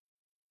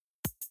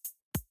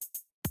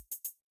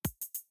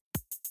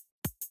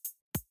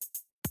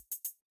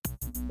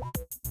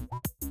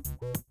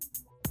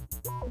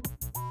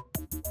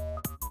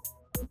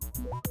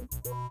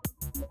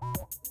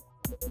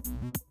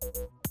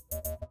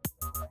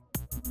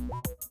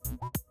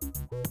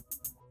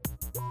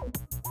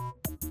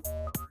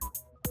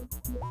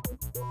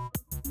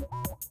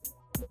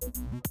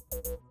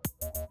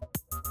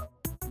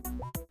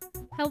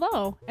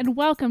Hello, and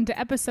welcome to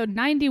episode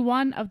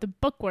 91 of the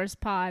Book Wars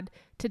Pod.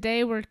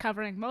 Today we're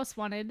covering Most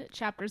Wanted,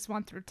 chapters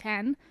 1 through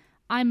 10.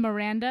 I'm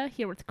Miranda,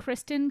 here with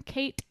Kristen,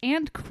 Kate,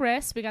 and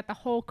Chris. We got the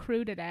whole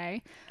crew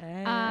today.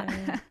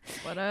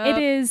 What up? It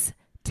is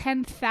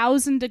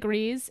 10,000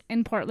 degrees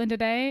in Portland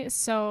today,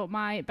 so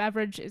my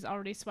beverage is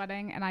already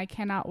sweating, and I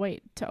cannot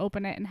wait to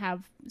open it and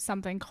have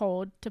something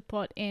cold to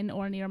put in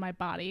or near my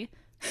body.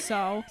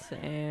 So,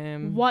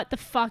 Same. what the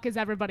fuck is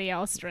everybody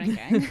else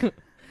drinking?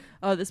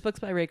 Oh, this book's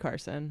by Ray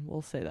Carson.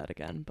 We'll say that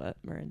again, but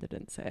Miranda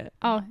didn't say it.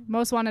 Oh,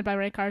 Most Wanted by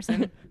Ray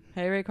Carson.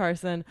 Hey, Ray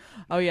Carson.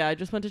 Oh, yeah, I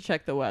just went to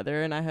check the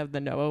weather, and I have the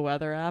NOAA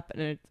weather app,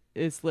 and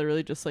it's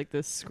literally just like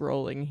this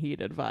scrolling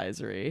heat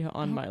advisory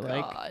on my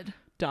like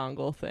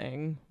dongle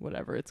thing,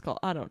 whatever it's called.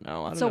 I don't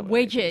know. It's a know what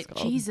anything's widget.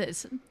 called.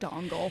 Jesus.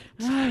 Dongle.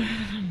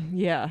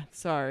 Yeah,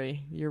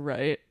 sorry. You're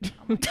right.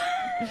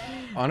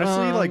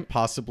 Honestly, like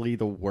possibly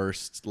the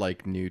worst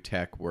like new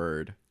tech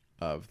word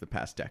of the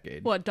past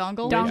decade. What,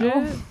 dongle?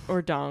 Dongle?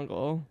 Or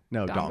dongle.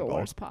 No, Dongle dongle.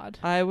 Wars Pod.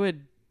 I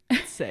would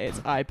say it's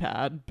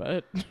iPad,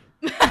 but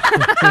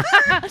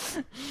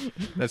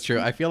That's true.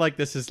 I feel like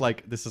this is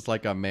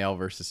like a male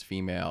versus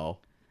female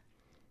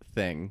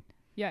thing.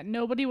 Yeah,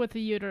 nobody with a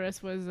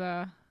uterus was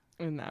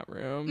in that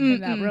room.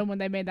 in that room when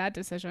they made that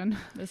decision.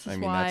 This is I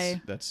mean,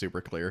 why that's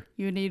super clear.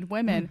 you need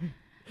women.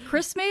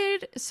 Chris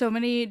made so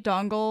many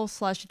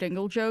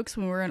dongle/dingle jokes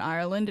when we were in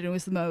Ireland, and it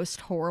was the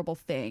most horrible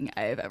thing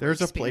I've ever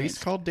There's a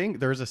experienced. place called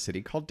There's a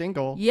city called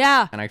Dingle.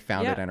 Yeah. And I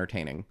found Yeah. it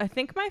entertaining. I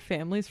think my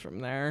family's from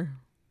there.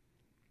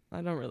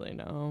 I don't really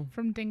know.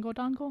 From Dingle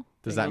Dongle?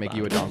 Does that make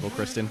you a dongle,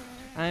 Kristen?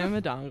 I am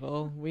a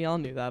dongle. We all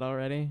knew that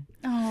already.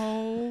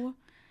 Oh.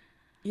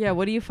 Yeah,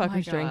 what are you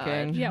fuckers God.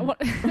 drinking? Yeah,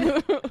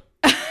 what?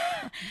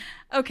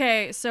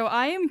 Okay, so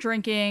I am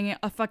drinking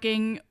a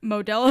fucking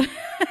Modelo.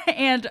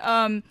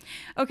 And,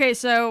 okay,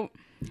 so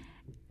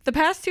the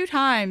past 2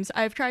 times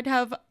I've tried to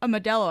have a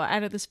Modelo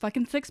out of this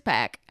fucking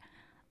 6-pack.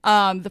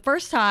 The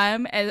first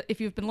time, if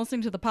you've been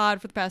listening to the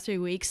pod for the past 3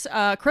 weeks,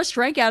 Chris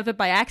drank out of it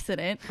by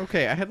accident.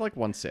 Okay, I had like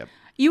one sip.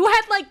 You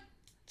had like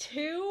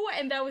 2,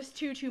 and that was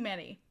too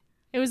many.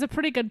 It was a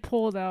pretty good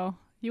pull, though.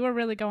 You were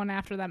really going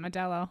after that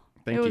Modelo.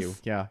 Thank It you.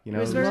 was- Yeah, you know,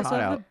 was it very was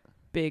hot out.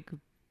 Big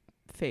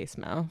face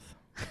mouth.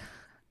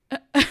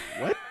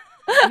 What?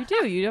 You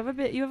do. You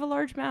have a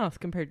large mouth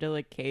compared to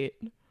like Kate.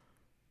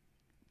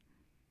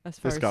 As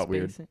far This as got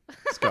weird. spacing.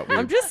 It's got weird.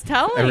 I'm just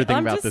telling. Everything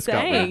I'm about just this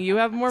got saying. weird. You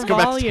have more Let's go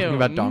back to volume. talking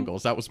about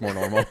dongles. That was more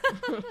normal.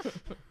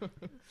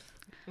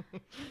 You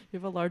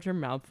have a larger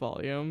mouth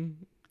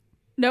volume.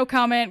 No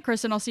comment,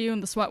 Kristen. I'll see you in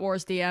the Sweat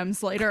Wars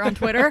DMs later on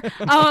Twitter.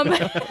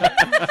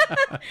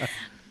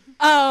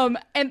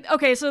 And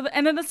okay, so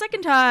and then the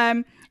second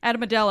time at a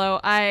Modelo,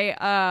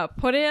 I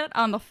put it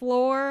on the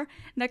floor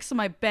next to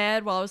my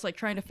bed while I was like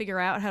trying to figure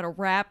out how to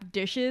wrap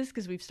dishes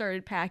because we've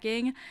started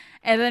packing,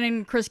 and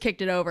then Chris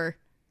kicked it over.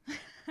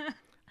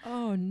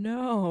 Oh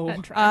no.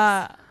 That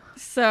tracks.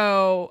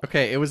 So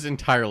Okay, it was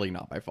entirely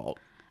not my fault.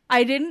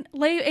 I didn't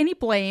lay any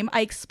blame.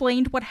 I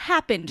explained what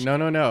happened.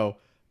 No.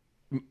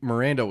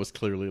 Miranda was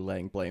clearly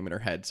laying blame in her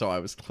head, so I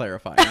was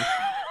clarifying.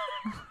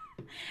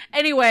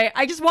 Anyway,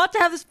 I just want to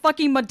have this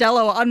fucking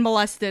Modelo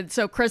unmolested.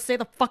 So Chris, stay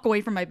the fuck away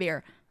from my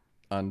beer.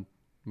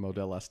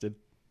 Unmodelested.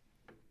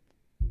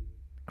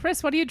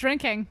 Chris, what are you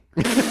drinking?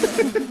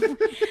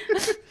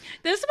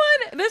 This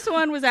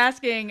one was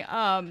asking.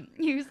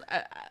 He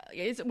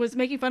was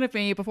making fun of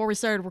me before we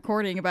started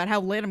recording about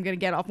how lit I'm gonna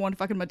get off one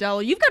fucking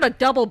Modelo. You've got a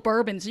double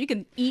bourbon, so you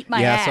can eat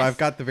my ass. So I've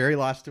got the very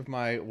last of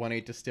my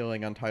 1-8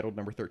 Distilling Untitled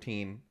number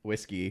 13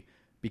 whiskey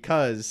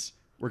because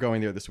we're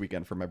going there this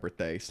weekend for my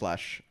birthday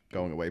 /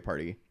 going away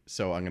party.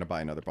 So I'm gonna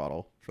buy another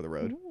bottle for the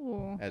road,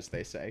 Ooh. as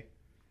they say.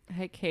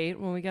 Hey Kate,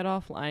 when we get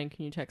offline,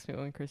 can you text me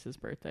when Chris's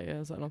birthday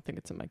is? I don't think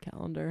it's in my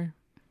calendar.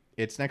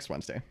 It's next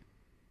Wednesday.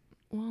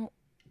 Well,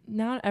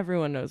 not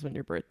everyone knows when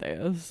your birthday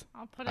is.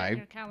 I'll put it in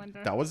your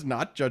calendar. That was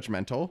not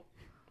judgmental.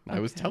 I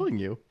was Okay. telling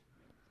you.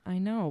 I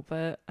know,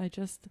 but I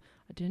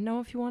didn't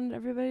know if you wanted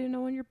everybody to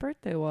know when your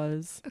birthday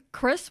was.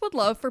 Chris would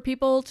love for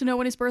people to know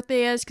when his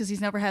birthday is because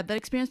he's never had that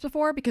experience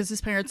before because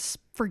his parents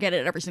forget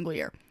it every single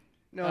year.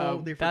 No,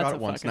 Oh, they that's forgot a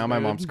it once. fucking Now my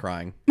mood. mom's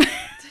crying.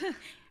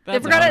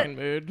 That's forgot a it. fucking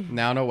mood.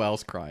 Now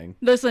Noelle's crying.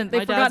 Listen, they've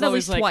My forgotten dad's at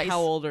always least like, twice. "How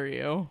old are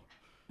you?"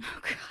 Oh,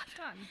 God.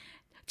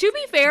 To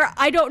be fair,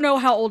 I don't know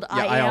how old I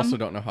Yeah, am. I also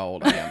don't know how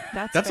old I am.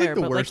 That's like fair,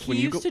 the but, worst Like, when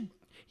he you used go.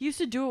 he used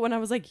to do it when I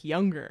was like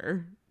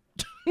younger,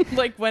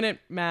 like when it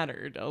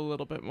mattered a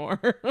little bit more.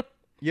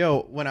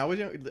 Yo, when I was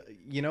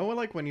young,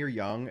 like when you're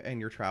young and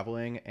you're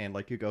traveling and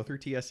like you go through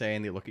TSA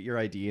and they look at your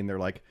ID and they're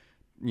like,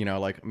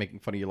 like making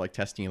fun of you, like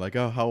testing you, like,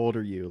 oh, how old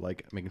are you?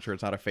 Like making sure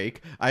it's not a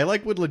fake. I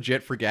like would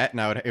legit forget,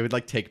 and it would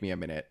like take me a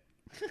minute.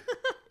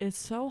 It's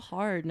so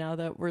hard now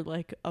that we're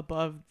like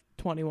above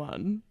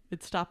 21.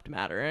 It stopped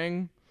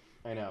mattering.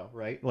 I know,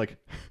 right? Like,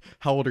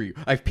 how old are you?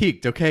 I've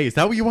peaked, okay? Is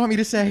that what you want me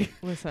to say?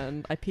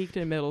 Listen, I peaked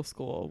in middle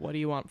school. What do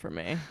you want from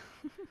me?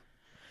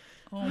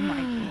 Oh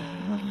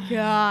my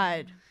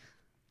god.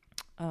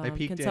 I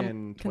peaked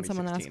in 2016, Can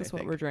someone ask us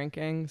what we're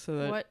drinking so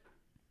that What?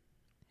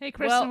 Hey,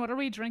 Kristen, Well- what are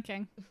we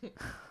drinking?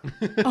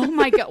 Oh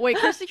my god. Wait,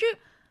 Chris, did you?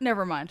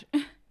 Never mind.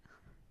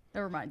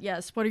 Never mind.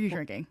 Yes. What are you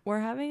drinking? we're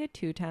having a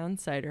Two-Town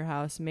Cider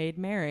House made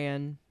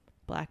Marion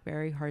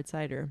blackberry hard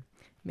cider,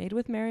 made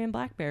with Marion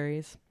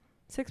blackberries,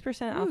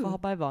 6% alcohol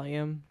by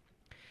volume.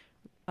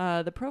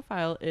 The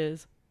profile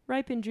is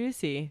ripe and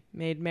juicy,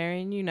 made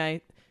Marion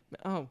unite.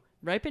 Oh,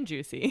 ripe and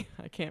juicy.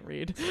 I can't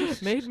read.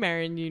 Made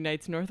Marion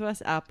unites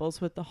Northwest apples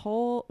with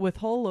whole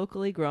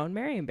locally grown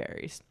Marion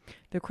berries.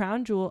 The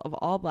crown jewel of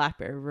all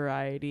blackberry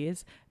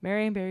varieties,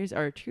 Marion berries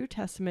are a true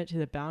testament to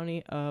the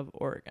bounty of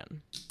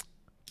Oregon.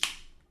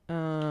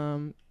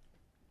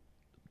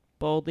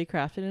 Boldly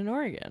crafted in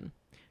Oregon.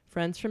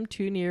 Friends from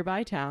 2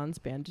 nearby towns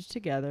banded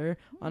together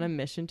on a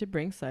mission to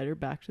bring cider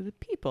back to the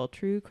people.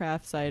 True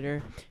craft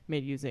cider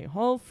made using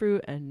whole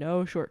fruit and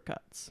no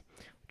shortcuts,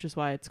 which is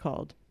why it's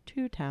called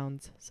Two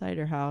Towns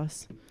Cider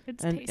House.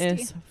 It's And tasty.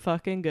 it's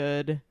fucking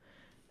good.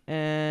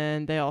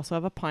 And they also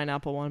have a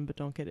pineapple one, but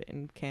don't get it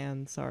in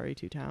cans. Sorry,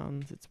 Two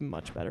Towns. It's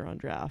much better on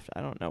draft.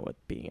 I don't know what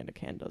being in a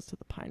can does to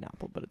the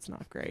pineapple, but it's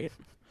not great.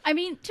 I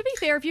mean, to be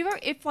fair,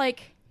 if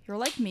like you're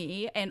like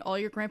me and all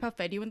your grandpa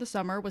fed you in the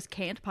summer was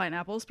canned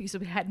pineapples because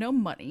we had no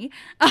money,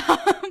 I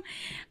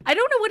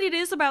don't know what it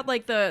is about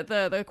like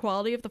the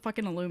quality of the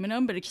fucking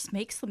aluminum, but it just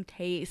makes them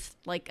taste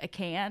like a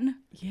can.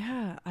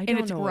 Yeah, I And don't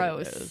it's know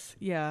gross. what it is.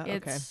 Yeah,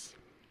 okay. It's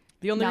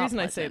The only not reason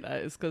I say pleasant.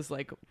 that is because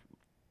like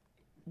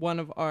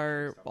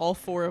all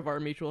 4 of our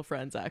mutual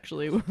friends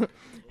actually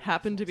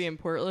happened to be in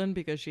Portland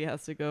because she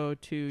has to go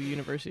to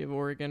University of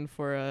Oregon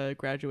for a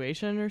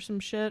graduation or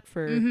some shit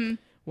for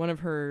one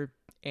of her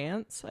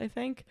aunts, I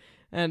think.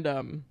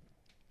 And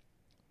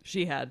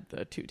she had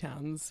the Two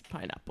Towns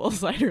pineapple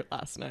cider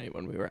last night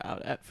when we were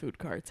out at food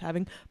carts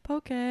having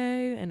poke,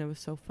 and it was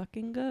so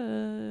fucking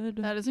good.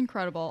 That is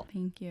incredible.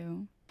 Thank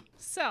you.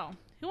 So,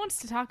 who wants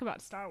to talk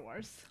about Star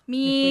Wars?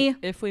 Me.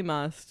 If we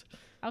must.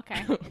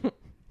 Okay.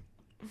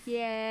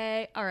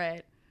 Yay. All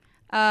right.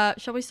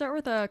 Shall we start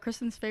with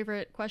Kristen's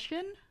favorite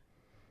question?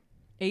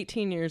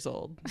 18 years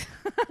old.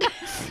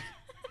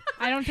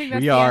 I don't think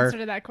that's We the are answer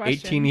to that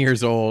question. 18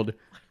 years old,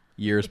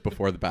 years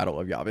before the Battle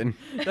of Yavin.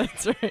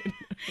 That's right.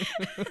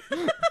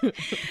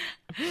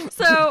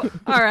 So,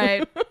 all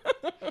right.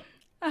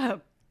 Oh,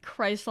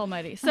 Christ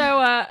almighty.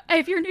 So,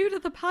 if you're new to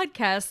the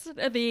podcast,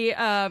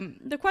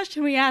 the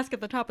question we ask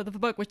at the top of the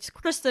book, which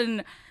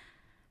Kristen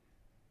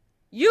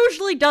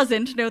usually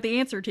doesn't know the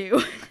answer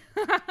to,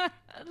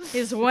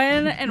 is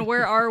when and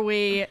where are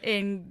we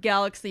in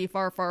galaxy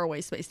far, far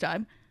away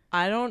space-time?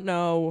 I don't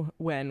know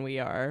when we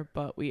are,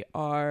 but we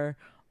are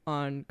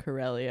on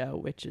Corellia,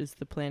 which is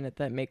the planet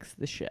that makes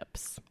the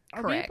ships.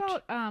 Are Correct. we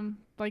about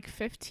like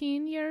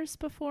 15 years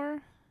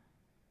before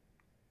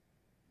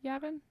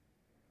Yavin?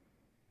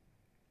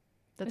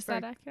 That's Is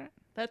that accurate?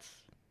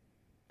 That's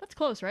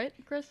close, right,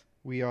 Chris?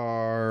 We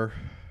are,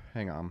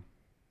 hang on.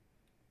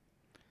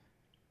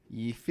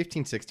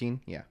 15,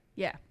 16, yeah.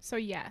 Yeah. So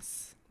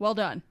yes. Well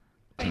done.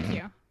 Thank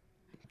you.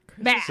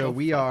 Math. So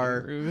we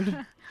are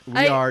Rude.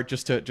 we are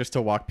just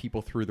to walk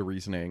people through the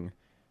reasoning.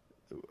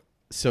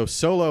 So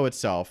Solo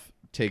itself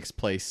takes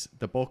place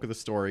the bulk of the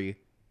story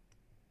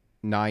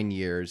 9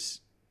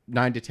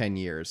 to 10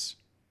 years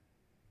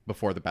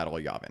before the Battle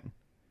of Yavin.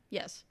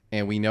 Yes.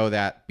 And we know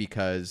that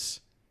because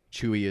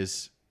Chewie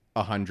is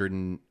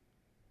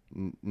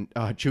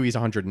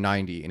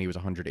 190 and he was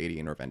 180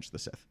 in Revenge of the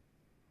Sith.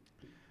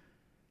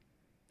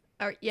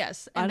 All right,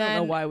 yes. I And don't know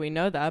then- why we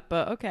know that,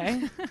 but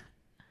okay.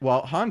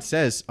 Well, Han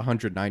says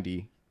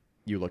 190,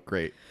 you look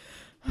great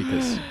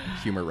because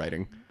humor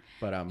writing.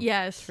 But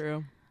Yes.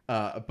 True.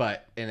 and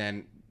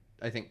then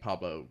I think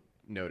Pablo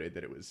noted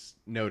that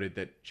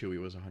Chewie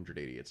was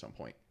 180 at some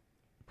point,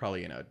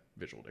 probably in a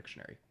visual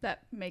dictionary.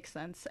 That makes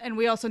sense. And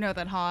we also know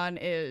that Han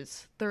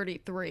is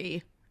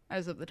 33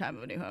 as of the time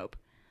of A New Hope.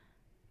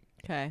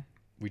 Okay.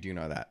 We do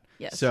know that.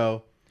 Yes.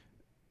 So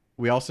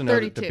we also know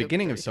that the 32,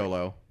 beginning of 33.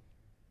 Solo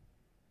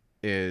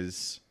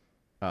is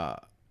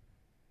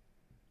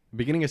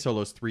beginning of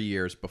Solo is 3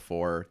 years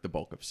before the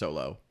bulk of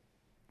Solo,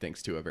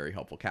 thanks to a very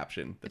helpful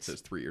caption that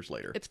says 3 years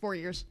later. It's 4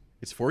 years.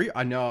 It's 4 years?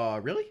 No,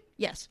 really?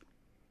 Yes.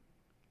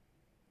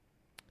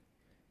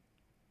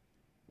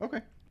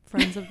 Okay.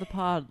 Friends of the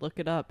pod, look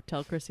it up.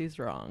 Tell Chris he's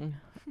wrong.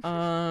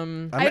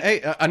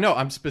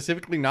 I'm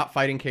specifically not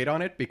fighting Kate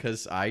on it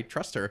because I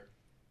trust her.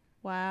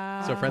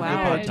 Wow. So friends of the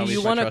Wow. pod, tell Do me you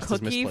if my want a trust is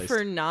cookie misplaced.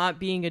 for not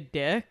being a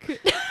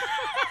dick?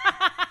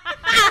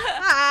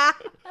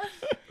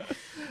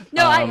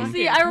 No, I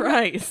see. I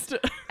Christ.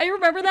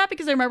 remember that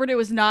because I remembered it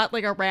was not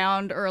like a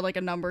round or like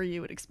a number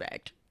you would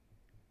expect.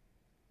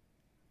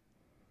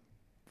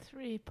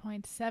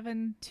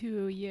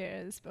 3.72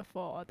 years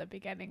before the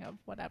beginning of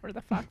whatever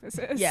the fuck this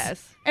is.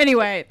 Yes.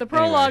 Anyway, the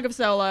prologue of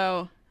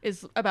Solo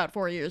is about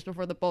 4 years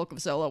before the bulk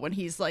of Solo when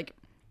he's like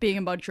being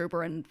a mud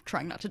trooper and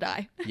trying not to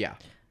die. Yeah.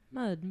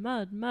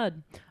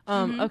 Mud.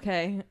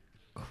 Okay.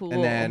 Cool.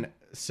 And then,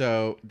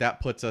 so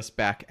that puts us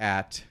back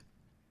at,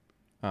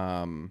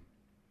 hang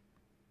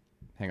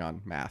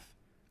on, math.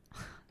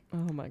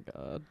 Oh my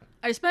god.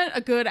 I spent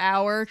a good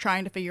hour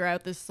trying to figure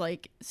out this,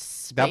 like,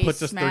 space That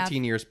puts us math.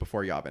 13 years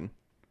before Yavin.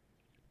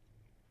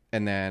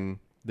 And then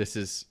this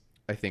is,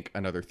 I think,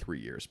 another 3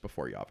 years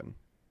before Yavin.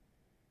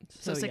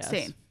 So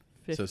 16.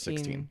 So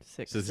 16.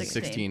 So this is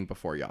 16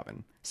 before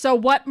Yavin. So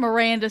what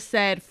Miranda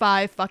said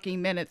 5 fucking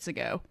minutes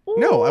ago.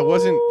 No, I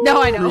wasn't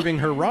No, I know. proving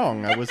her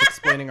wrong. I was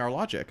explaining our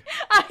logic.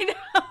 I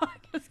know. I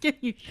was giving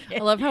you I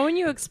shit. love how when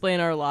you explain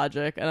our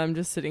logic and I'm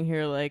just sitting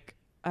here like,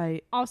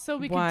 Also,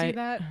 we could Why- do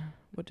that.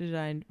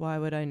 why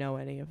would I know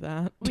any of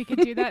that? We could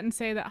do that and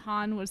say that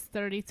Han was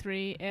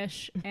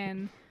 33-ish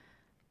in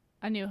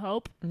A New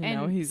Hope,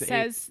 No, and he's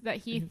says that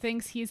he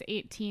thinks he's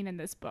 18 in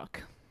this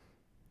book.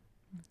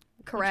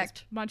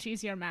 Correct. Much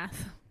easier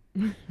math.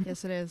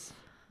 Yes, it is.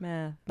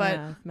 Math.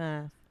 But-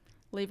 Math.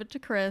 Leave it to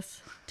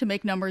Chris to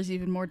make numbers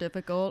even more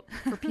difficult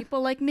for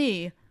people like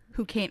me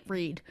who can't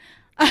read.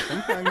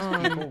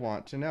 Sometimes people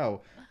want to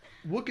know.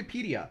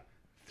 Wikipedia.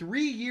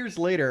 3 years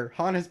later,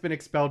 Han has been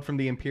expelled from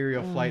the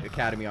Imperial Flight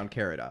Academy on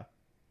Carida.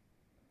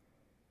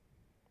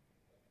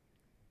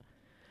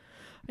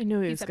 I knew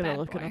he He's was a gonna bad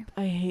look boy. it up.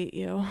 I hate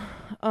you.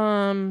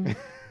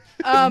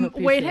 hope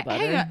you Wait, feel hang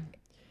better. on.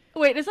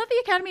 Wait, is that the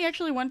academy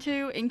actually went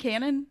to in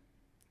canon?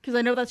 Because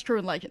I know that's true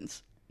in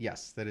Legends.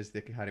 Yes, that is the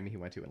academy he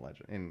went to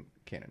in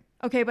canon.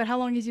 Okay, but how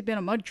long has he been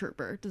a mud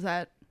trooper? Does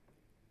that...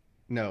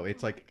 No,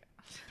 it's like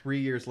 3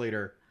 years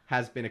later,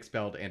 has been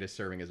expelled and is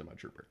serving as a mud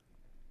trooper.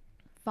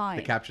 Fine.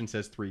 The caption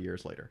says 3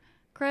 years later.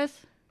 Chris?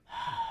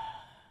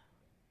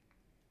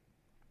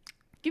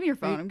 Give me your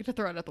phone. I'm going to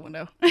throw it out the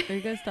window. Are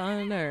you guys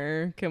done,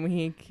 or can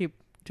we keep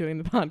doing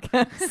the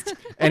podcast?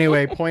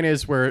 Anyway, point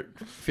is we're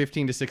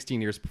 15 to 16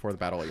 years before the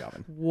Battle of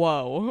Yavin.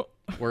 Whoa.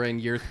 We're in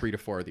year 3 to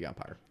 4 of the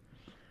Empire.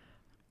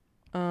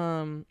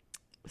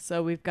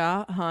 So we've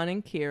got Han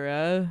and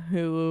Kira,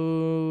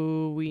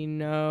 whom we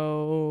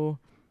know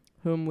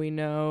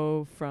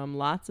from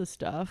lots of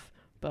stuff,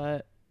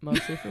 but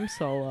mostly from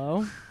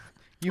Solo.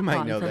 You might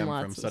Han know from them from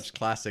lots of such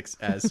classics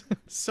as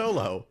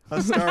Solo,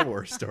 a Star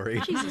Wars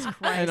story. Jesus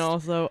Christ. And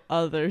also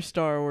other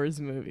Star Wars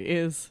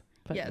movies,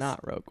 but Yes.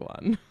 not Rogue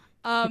One.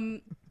 I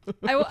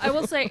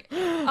will say...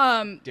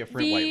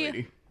 Different white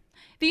lady.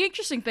 The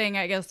interesting thing,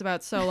 I guess,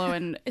 about Solo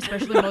and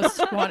especially most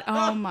one...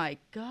 Oh, my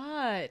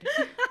God.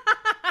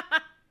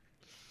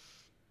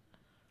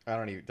 I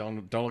don't even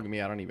don't look at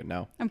me. I don't even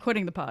know. I'm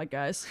quitting the pod,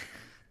 guys.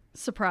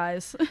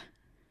 Surprise.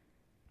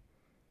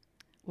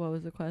 What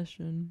was the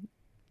question?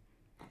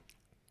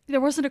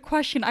 There wasn't a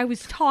question. I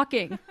was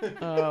talking.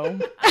 Oh.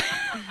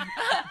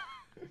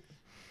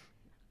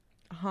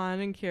 Han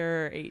and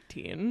Kira are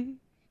 18.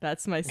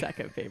 That's my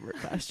second favorite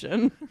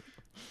question.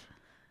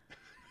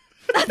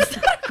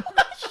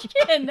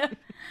 Question.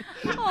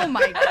 Oh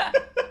my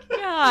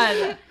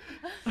God.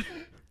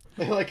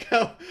 I like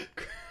how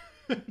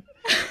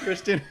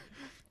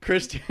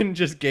Kristen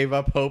just gave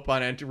up hope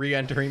on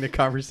re-entering the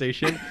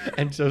conversation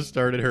and so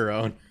started her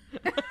own.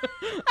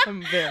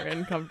 I'm very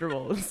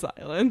uncomfortable with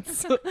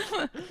silence.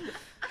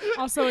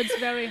 Also, it's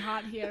very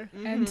hot here,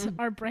 and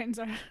our brains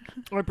are...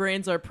 Our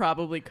brains are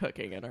probably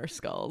cooking in our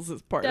skulls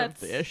is part of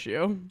the That's-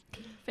 issue.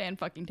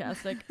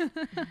 Fan-fucking-tastic.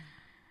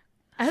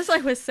 As I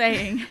was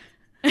saying.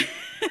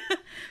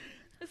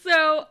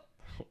 So...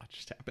 What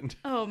just happened?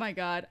 Oh my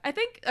God. I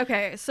think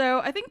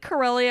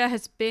Corellia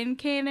has been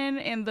canon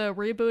in the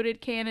rebooted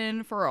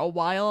canon for a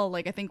while.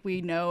 Like, I think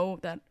we know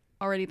that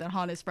already that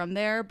Han is from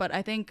there, but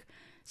I think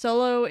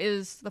Solo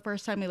is the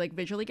first time we like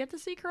visually get to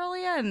see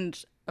Corellia,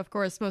 and of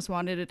course Most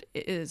Wanted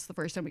is the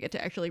first time we get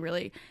to actually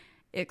really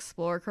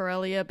explore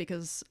Corellia,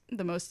 because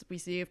the most we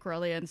see of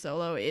Corellia in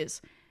Solo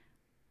is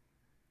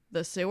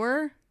the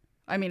sewer.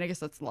 I mean, I guess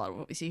that's a lot of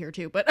what we see here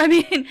too, but I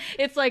mean,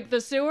 it's like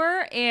the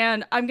sewer,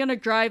 and I'm gonna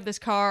drive this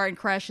car and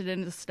crash it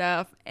into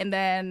stuff, and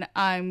then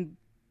I'm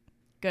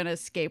gonna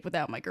escape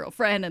without my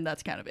girlfriend, and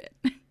that's kind of it.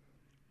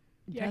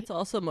 Yeah, That's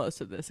also most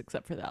of this,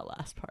 except for that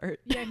last part.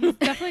 yeah, he's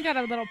definitely got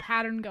a little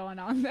pattern going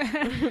on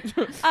there.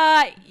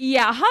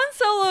 Yeah, Han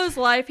Solo's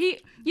life, he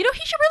should really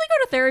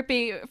go to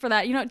therapy for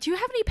that. You know, do you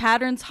have any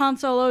patterns, Han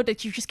Solo,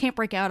 that you just can't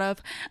break out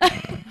of?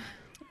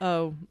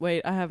 Oh,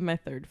 wait, I have my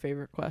third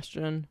favorite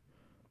question.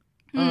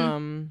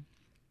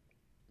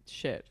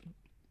 Shit.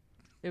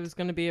 It was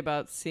going to be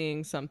about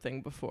seeing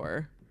something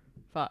before.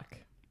 Fuck.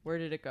 Where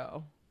did it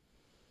go?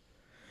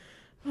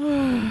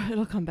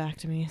 It'll come back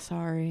to me.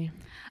 Sorry.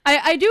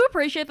 I do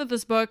appreciate that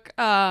this book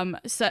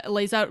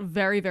lays out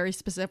very, very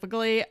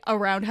specifically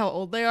around how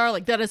old they are.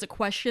 Like, that is a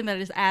question that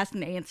is asked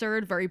and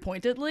answered very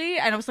pointedly.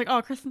 And I was like,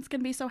 oh, Kristen's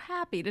going to be so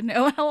happy to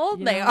know how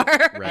old they Yeah.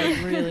 are. Right.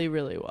 It really,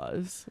 really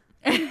was.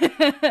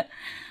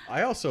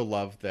 I also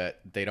love that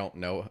they don't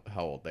know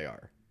how old they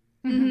are.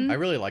 I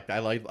really like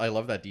that. I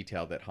love that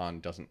detail that Han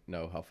doesn't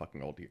know how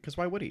fucking old he is. Because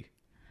why would he?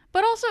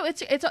 But also,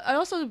 it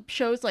also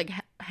shows like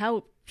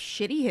how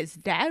shitty his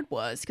dad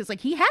was, because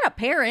like he had a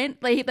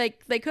parent. Like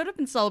they could have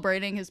been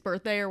celebrating his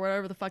birthday or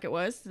whatever the fuck it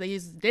was. They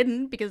just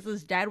didn't, because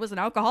his dad was an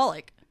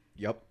alcoholic.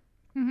 Yep.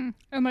 Mm-hmm.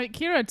 And like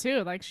Kira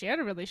too, like she had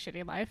a really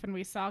shitty life, and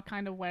we saw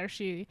kind of where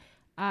she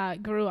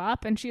grew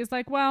up, and she's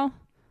like, well,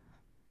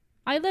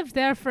 I lived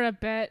there for a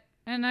bit,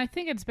 and I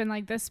think it's been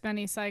like this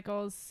many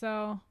cycles,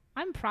 so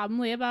I'm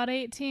probably about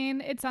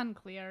 18. It's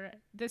unclear.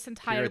 This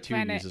entire Kira too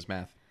planet uses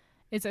math.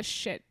 is a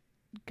shit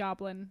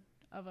goblin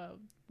of a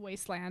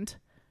wasteland.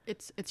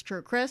 It's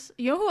true, Chris.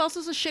 You know who else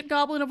is a shit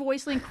goblin of a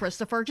wasteland?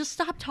 Christopher. Just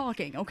stop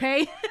talking,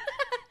 okay?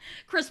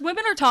 Chris,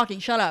 women are talking.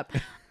 Shut up.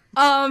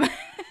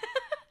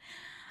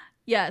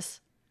 Yes.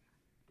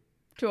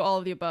 To all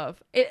of the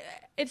above.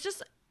 It's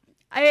just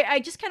I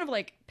just kind of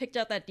like picked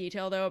out that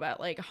detail though about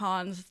like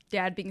Han's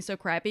dad being so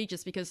crappy,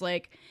 just because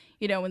like,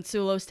 you know, when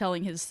Sulo's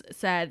telling his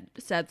sad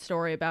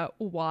story about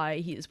why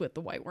he's with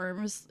the White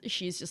Worms,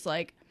 she's just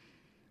like,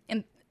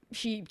 and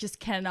she just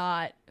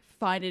cannot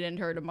find it in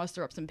her to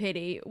muster up some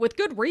pity, with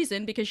good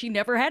reason, because she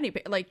never had any,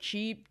 like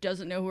she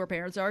doesn't know who her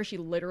parents are. She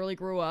literally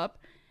grew up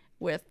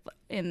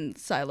in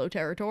silo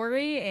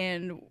territory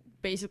and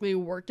basically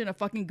worked in a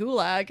fucking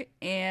gulag,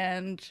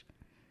 and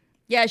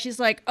yeah, she's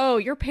like, oh,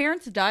 your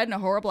parents died in a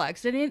horrible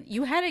accident?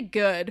 You had it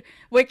good.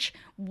 Which,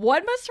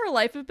 what must her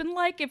life have been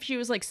like if she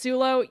was like,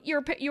 Sulo,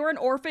 you're an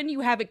orphan, you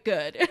have it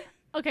good.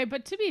 Okay,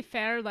 but to be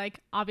fair, like,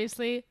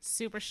 obviously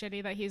super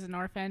shitty that he's an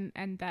orphan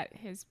and that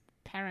his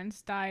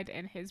parents died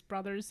and his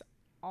brother's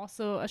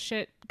also a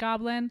shit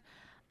goblin.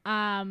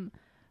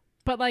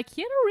 But, like,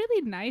 he had a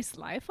really nice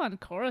life on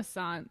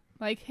Coruscant.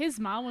 Like, his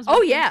mom was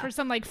working for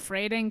some, like,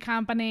 freighting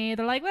company.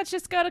 They're like, let's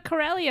just go to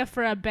Corellia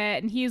for a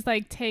bit. And he's,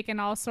 like, taking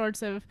all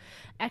sorts of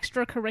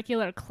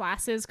extracurricular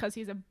classes because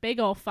he's a big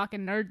old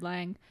fucking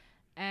nerdling.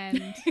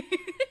 And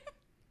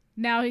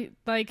now,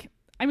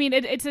 I mean,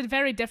 it's a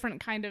very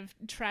different kind of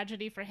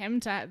tragedy for him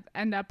to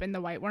end up in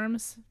the White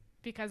Worms.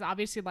 Because,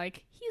 obviously,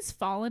 like, he's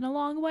fallen a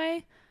long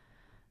way.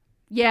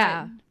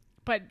 Yeah.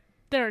 But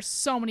there are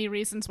so many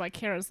reasons why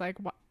Kira's like,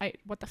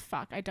 what the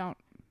fuck?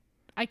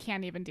 I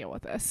can't even deal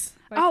with this.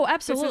 Like, oh,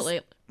 absolutely.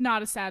 This is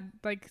not a sad,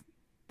 like,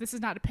 this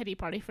is not a pity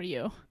party for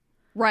you.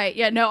 Right.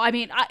 Yeah. No, I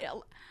mean,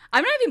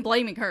 I'm not even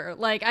blaming her.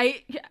 Like,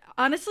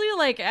 honestly,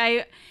 like,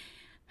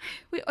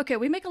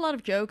 we make a lot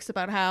of jokes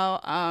about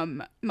how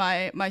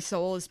my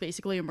soul is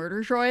basically a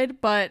murder droid,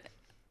 but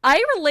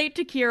I relate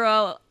to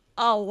Kira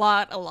a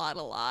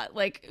lot.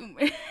 Like,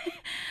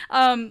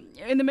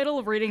 in the middle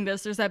of reading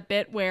this, there's that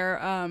bit where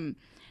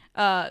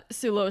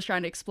Sulo is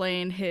trying to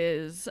explain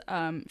his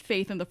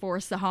faith in the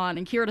Force to Han,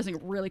 and Kira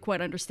doesn't really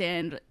quite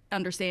understand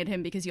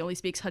him because he only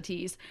speaks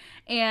Huttese.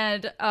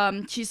 And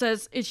she's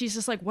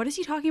just like, what is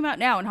he talking about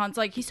now? And Han's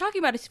like, he's talking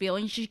about his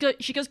feelings. She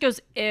just goes,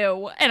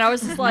 ew. And I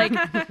was just like,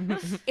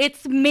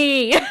 it's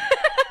me.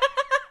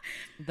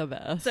 The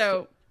best.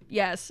 So,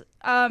 yes.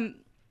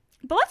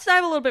 But let's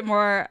dive a little bit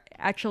more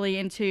actually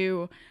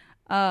into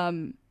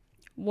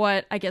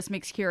what I guess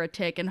makes Kira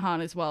tick and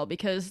Han as well,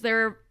 because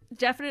they're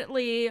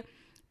definitely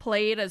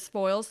played as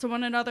foils to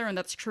one another, and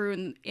that's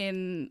true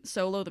in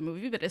Solo the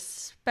movie, but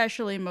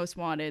especially Most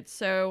Wanted.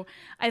 So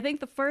I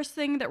think the first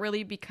thing that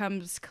really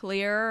becomes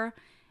clear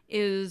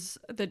is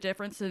the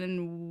difference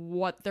in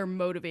what their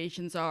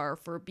motivations are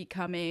for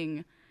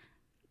becoming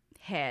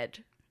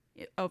head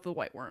of the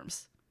White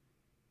Worms.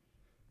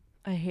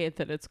 I hate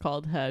that it's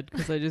called head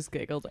because I just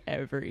giggled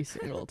every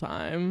single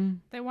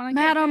time. They want to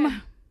Madam. get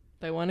head.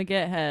 They want to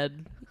get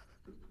head.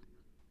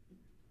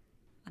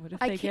 What if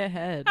they get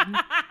head?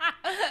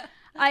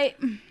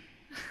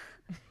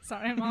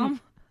 Sorry,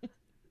 Mom.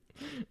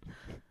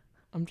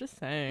 I'm just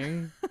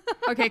saying.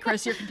 Okay,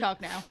 Chris, you can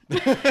talk now.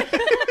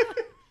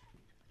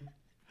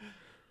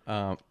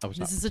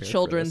 This is a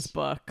children's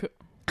book.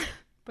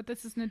 But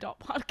this is an adult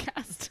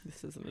podcast.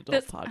 This is an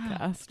adult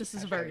podcast. This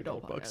is a very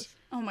adult podcast. books.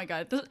 Oh my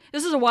god.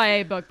 This is a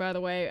YA book, by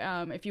the way.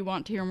 If you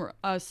want to hear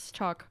us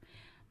talk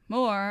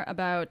more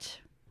about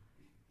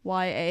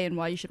YA and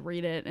why you should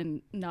read it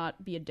and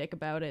not be a dick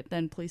about it,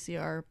 then please see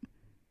our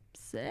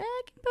second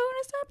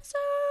bonus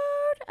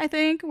episode, I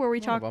think, where we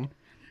talk.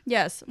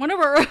 Yes, one of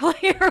our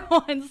earlier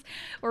ones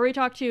where we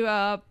talk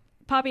to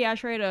Poppy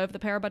Ashrade of the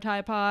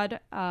Parabatai Pod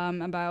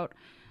about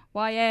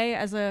YA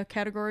as a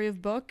category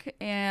of book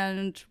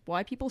and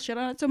why people shit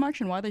on it so much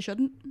and why they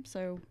shouldn't.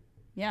 So,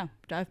 yeah,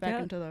 dive back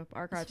into the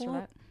archives for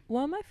that.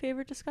 One of my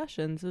favorite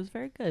discussions. It was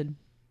very good.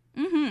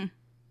 Mm-hmm.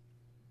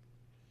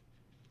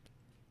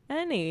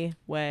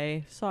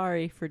 Anyway,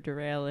 sorry for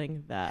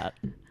derailing that.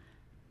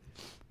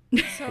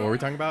 What were we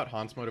talking about?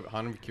 Han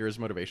and Kira's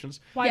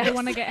motivations? Why they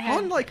want to get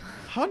head?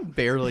 Han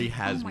barely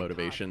has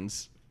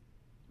motivations.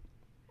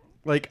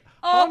 Like,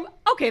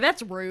 okay,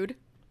 that's rude.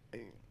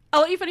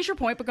 I'll let you finish your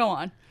point, but go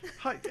on.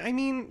 I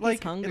mean,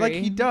 like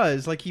hungry. he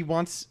does. Like he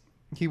wants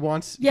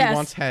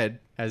head,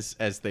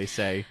 as they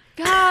say.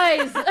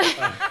 Guys.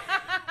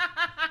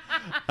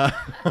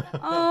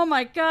 Oh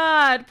my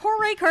god. Poor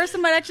Ray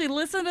Carson might actually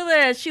listen to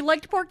this. She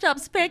liked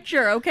Porkchop's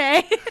picture,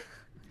 okay?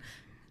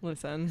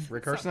 Listen.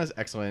 Rick Carson has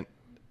excellent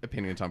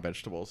opinions on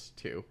vegetables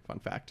too. Fun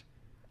fact.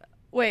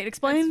 Wait,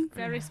 explain.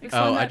 Very specific.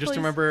 Explain Oh, that, I just please.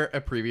 remember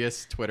a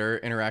previous Twitter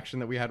interaction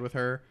that we had with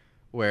her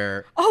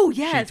where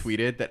yes. she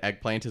tweeted that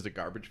eggplant is a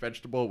garbage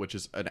vegetable, which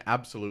is an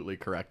absolutely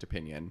correct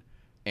opinion.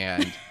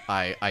 And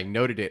I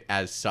noted it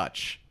as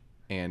such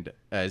and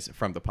as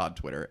from the pod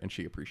Twitter, and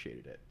she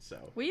appreciated it.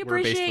 So We we're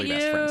appreciate basically you.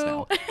 best friends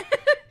now.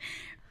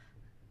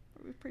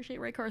 We appreciate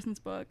Ray Carson's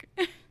book.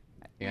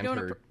 And don't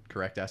her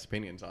correct ass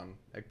opinions on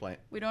eggplant.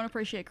 We don't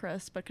appreciate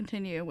Chris, but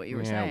continue what you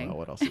were Yeah, saying. well,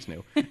 what else is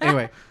new?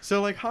 Anyway,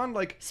 so like Han,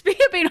 like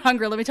Speaking of being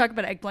hungry, let me talk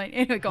about eggplant.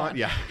 Anyway, go on.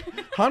 yeah,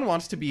 Han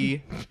wants to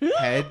be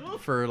head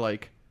for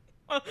like,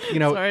 you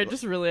know, Sorry, I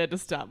just really had to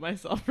stop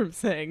myself from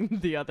saying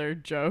the other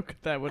joke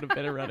that would have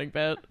been a running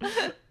bit.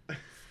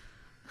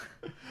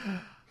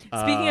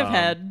 Speaking of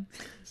head.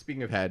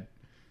 Speaking of head,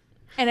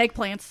 And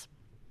eggplants.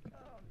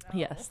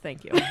 Yes,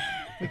 thank you.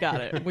 We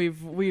got it.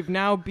 We've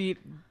now beat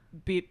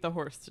the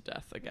horse to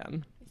death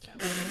again.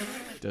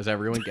 does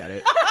everyone get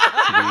it?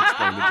 Can we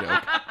explain the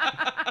joke?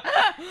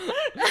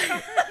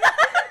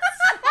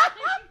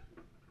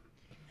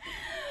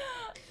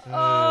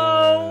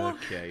 Oh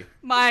Okay.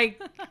 my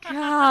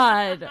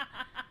god.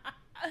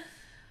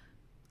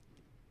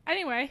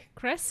 Anyway,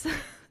 Chris,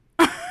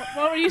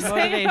 what were you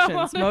saying?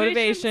 about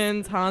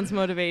Motivations. Han's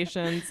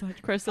motivations.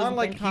 Chris doesn't Han,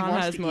 like, think he Han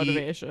wants has to eat.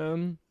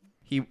 motivation.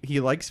 He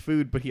likes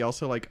food, but he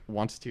also like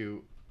wants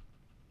to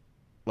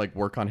like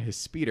work on his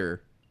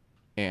speeder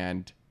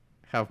and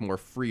have more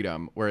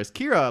freedom. Whereas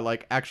Kira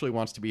like actually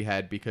wants to be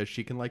head because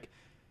she can like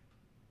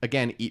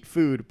again eat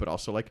food, but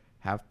also like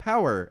have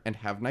power and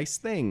have nice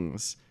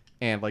things.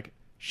 And like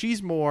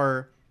she's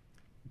more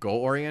goal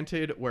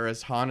oriented,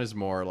 whereas Han is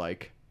more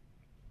like,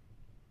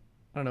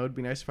 I don't know, it'd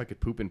be nice if I could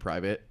poop in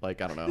private. Like,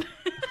 I don't know.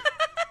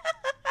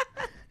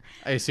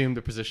 I assume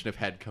the position of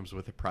head comes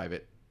with a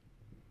private,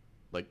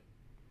 like,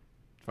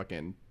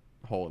 fucking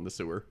hole in the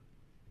sewer.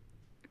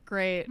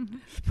 Great.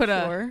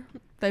 Sure.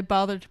 They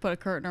bothered to put a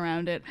curtain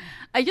around it.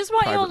 I just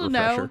want you all to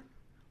know. refresher.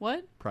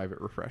 What? Private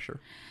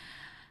refresher.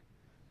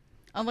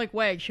 Unlike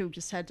Weg, who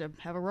just had to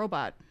have a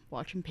robot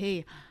watch him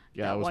pee.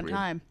 Yeah, that it was one weird.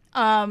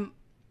 time.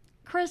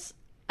 Chris,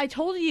 I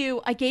told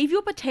you, I gave you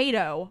a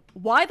potato.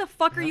 Why the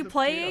fuck are have you the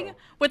playing potato.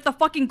 with the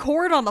fucking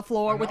cord on the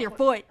floor I'm with not your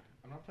pla- foot?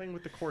 I'm not playing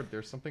with the cord.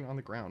 There's something on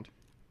the ground.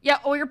 Yeah,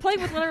 or you're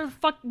playing with whatever the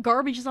fuck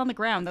garbage is on the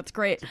ground. That's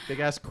great. Big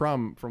ass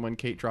crumb from when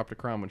Kate dropped a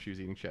crumb when she was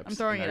eating chips. I'm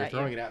throwing And it now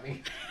at you're you. throwing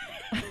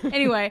it at me.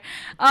 Anyway,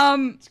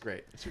 It's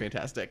great. It's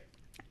fantastic.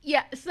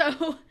 yeah,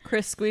 so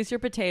Chris, squeeze your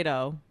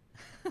potato.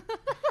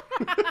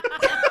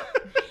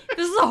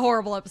 this is a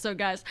horrible episode,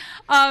 guys.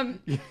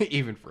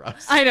 Even for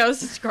us. I know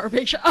this is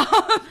garbage.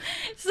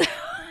 So,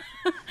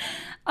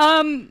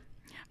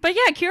 but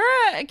yeah,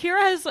 Kira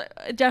has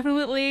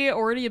definitely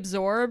already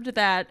absorbed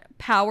that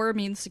power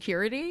means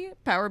security,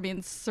 power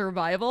means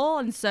survival,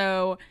 and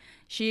so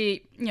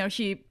she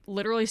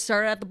literally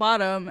started at the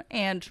bottom,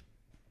 and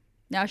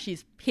now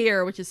she's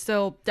here, which is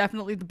still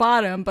definitely the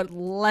bottom, but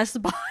less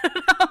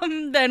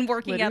bottom than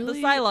working at the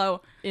Literally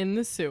silo. In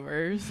the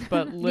sewers,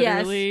 but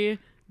literally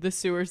the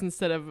sewers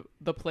instead of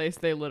the place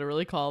they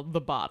literally call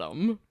the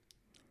bottom.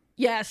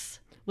 Yes.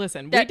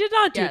 Listen, we That- did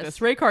not do yes.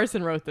 this. Ray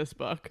Carson wrote this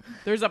book.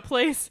 There's a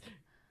place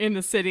in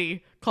the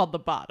city called the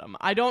bottom.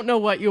 I don't know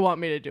what you want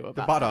me to do The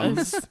about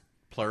bottoms. this.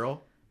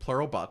 Plural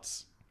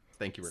butts.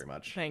 Thank you very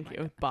much. Thank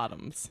you.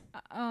 Bottoms.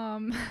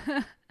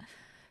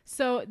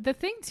 So the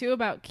thing too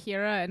about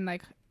Kira, and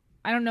like,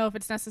 I don't know if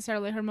it's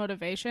necessarily her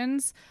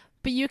motivations,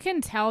 but you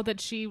can tell that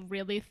she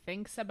really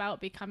thinks about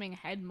becoming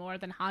head more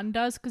than Han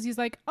does, because he's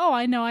like, oh,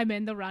 I know I'm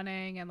in the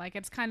running, and like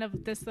it's kind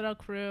of this little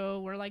crew.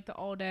 We're like the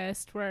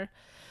oldest. We're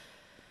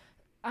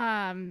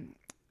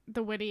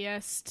the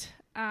wittiest.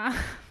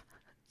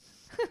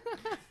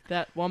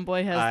 That one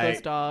boy has I-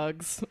 those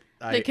dogs.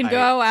 They can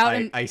go out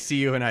and- I see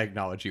you and I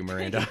acknowledge you,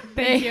 Miranda.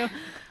 Thank you.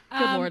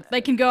 Good lord.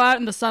 They can go out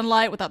in the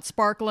sunlight without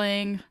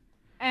sparkling.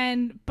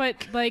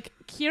 But like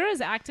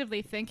Kira's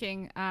actively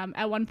thinking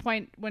at one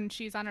point when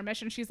she's on her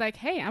mission, she's like,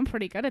 hey, I'm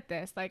pretty good at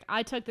this. Like,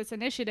 I took this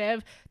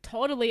initiative,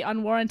 totally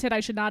unwarranted. I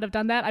should not have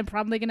done that. I'm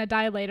probably going to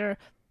die later.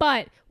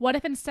 But what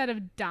if instead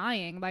of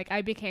dying, like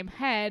I became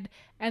head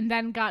and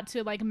then got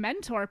to like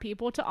mentor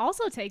people to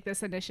also take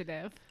this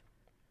initiative?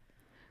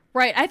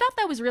 Right. I thought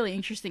that was really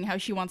interesting how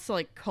she wants to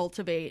like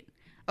cultivate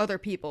other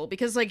people,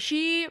 because like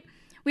we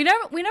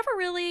never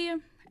really,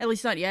 at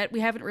least not yet, we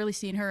haven't really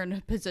seen her in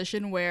a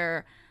position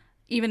where,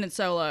 even in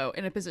Solo,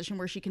 in a position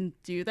where she can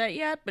do that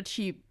yet, but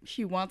she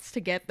wants to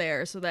get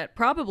there so that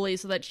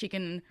she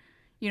can,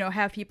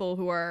 have people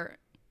who are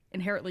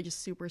inherently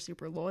just super,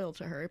 super loyal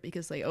to her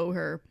because they owe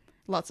her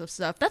lots of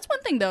stuff. That's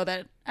one thing though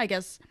that I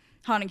guess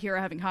Han and Kira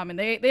have in common.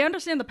 They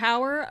understand the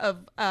power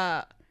of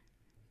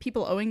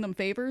people owing them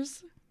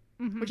favors,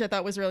 which I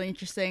thought was really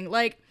interesting.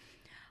 Like,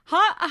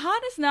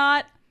 Han is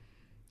not,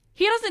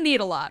 he doesn't need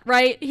a lot,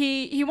 right?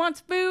 He wants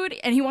food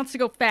and he wants to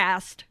go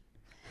fast.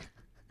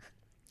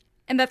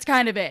 And that's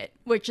kind of it,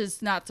 which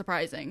is not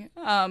surprising.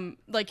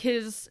 Like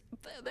his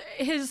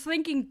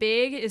thinking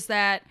big is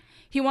that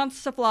he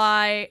wants to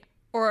fly,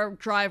 or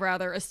drive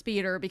rather, a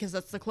speeder, because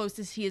that's the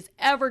closest he is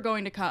ever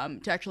going to come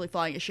to actually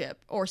flying a ship,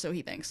 or so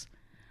he thinks.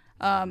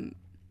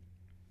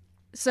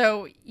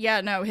 So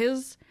yeah, no,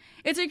 it's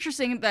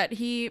interesting that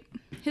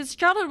his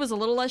childhood was a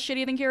little less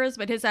shitty than Kira's,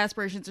 but his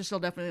aspirations are still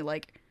definitely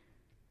like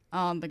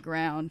on the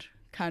ground,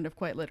 kind of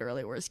quite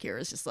literally, whereas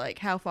Kira's just like,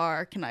 how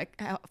far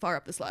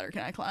up this ladder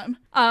can I climb?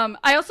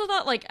 I also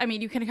thought, like, I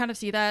mean, you can kind of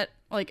see that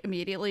like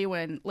immediately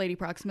when Lady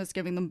Proxima's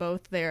giving them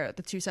both the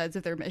two sides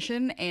of their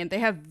mission, and they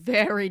have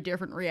very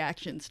different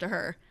reactions to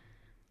her.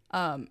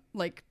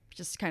 Like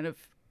just kind of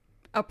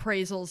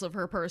appraisals of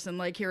her person.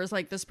 Like Kira's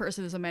like, this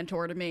person is a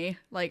mentor to me.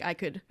 Like I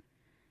could,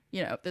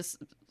 you know,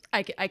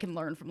 I can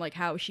learn from like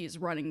how she's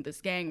running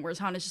this gang, whereas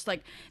Han is just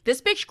like,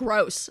 this bitch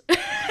gross.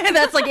 And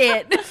that's like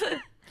it.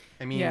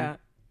 I mean, yeah,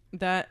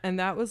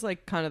 that was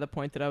like kind of the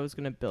point that I was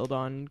going to build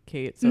on,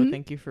 Kate. So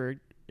thank you for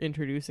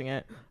introducing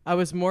it. I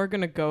was more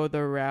going to go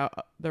the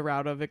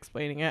route of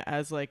explaining it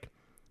as like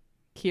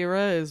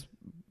Kira is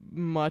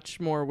much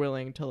more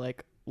willing to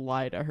like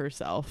lie to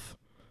herself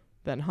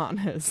than Han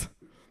is.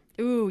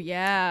 Ooh,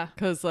 yeah.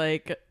 Because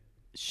like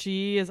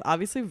she is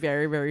obviously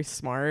very, very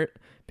smart,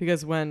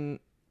 because when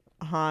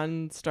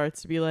Han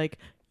starts to be like,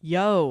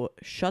 yo,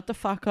 shut the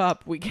fuck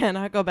up, we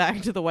cannot go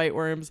back to the White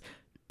Worms,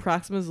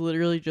 Proxima's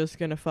literally just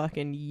gonna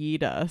fucking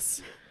yeet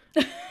us.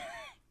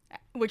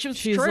 Which was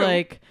she's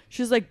true.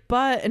 She's like,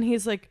 but, and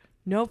he's like,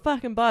 no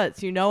fucking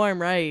buts, you know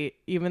I'm right,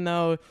 even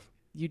though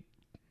you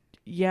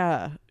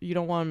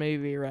don't want me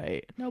to be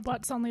right. No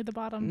buts, only the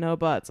bottom. No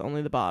buts,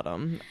 only the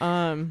bottom.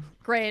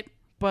 Great.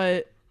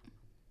 But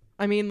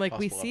I mean, like,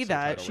 Possible we see episode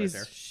that title right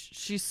there.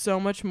 she's so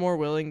much more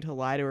willing to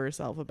lie to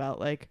herself about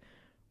like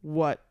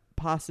what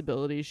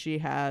possibilities she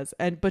has,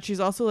 but she's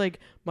also like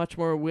much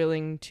more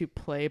willing to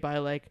play by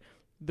like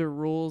the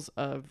rules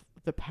of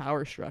the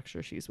power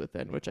structure she's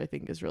within, which I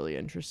think is really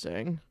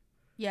interesting.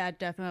 Yeah,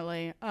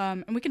 definitely.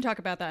 And we can talk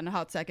about that in a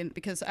hot second,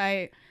 because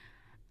I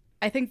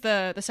think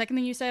the second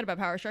thing you said about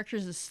power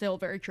structures is still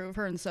very true of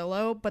her in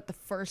Solo, but the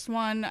first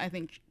one I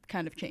think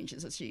kind of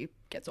changes as she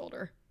gets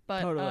older.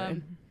 But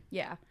Totally.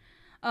 yeah.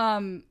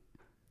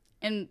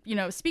 And you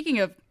know, speaking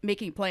of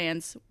making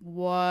plans,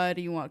 what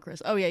do you want,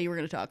 Chris? Oh yeah, you were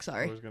gonna talk.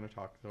 Sorry. I was going to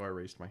talk, so I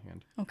raised my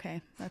hand.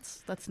 Okay,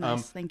 that's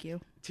nice. Thank you.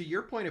 To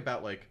your point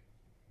about like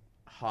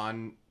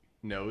Han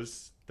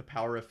knows the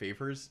power of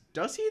favors,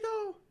 does he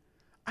though?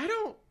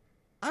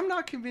 I'm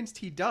not convinced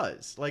he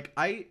does.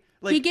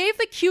 He gave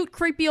the cute,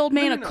 creepy old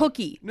man a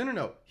cookie.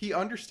 No. He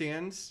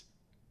understands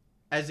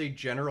as a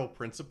general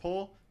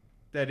principle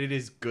that it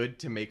is good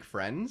to make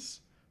friends,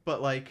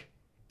 but like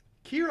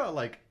Kira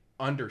like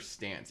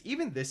understands,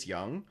 even this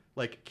young,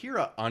 like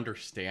Kira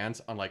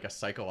understands on like a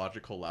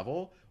psychological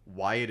level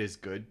why it is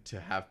good to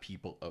have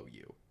people owe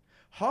you.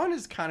 Han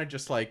is kind of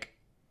just like,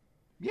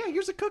 yeah,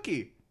 here's a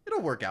cookie.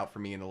 It'll work out for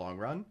me in the long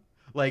run.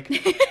 Like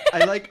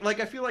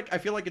I feel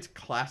like it's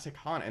classic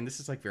Han, and this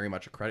is like very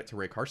much a credit to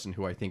Ray Carson,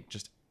 who I think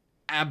just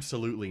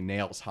absolutely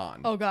nails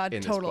Han. Oh god,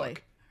 in this totally.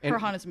 book. Her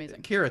And Han is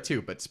amazing. Kira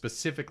too, but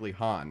specifically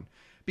Han,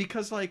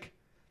 because like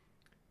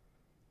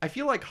I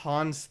feel like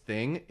Han's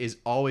thing is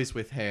always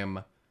with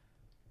him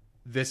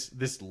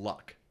this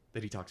luck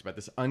that he talks about,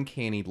 this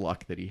uncanny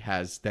luck that he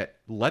has that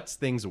lets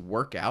things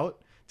work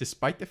out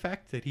despite the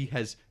fact that he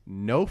has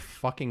no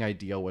fucking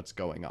idea what's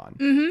going on.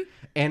 Mm-hmm.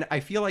 And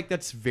I feel like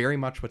that's very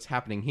much what's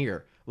happening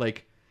here.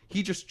 Like,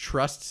 he just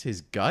trusts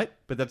his gut,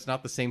 but that's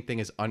not the same thing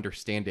as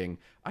understanding,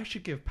 I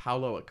should give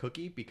Paolo a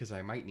cookie because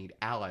I might need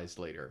allies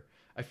later.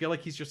 I feel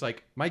like he's just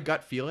like, my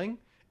gut feeling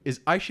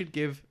is I should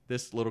give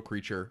this little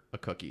creature a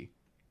cookie.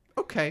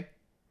 Okay,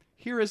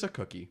 here is a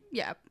cookie.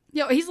 Yeah.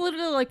 Yo, he's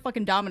literally like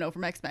fucking Domino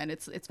from X-Men.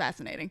 It's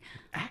fascinating.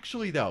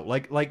 Actually, though,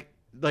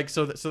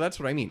 so that's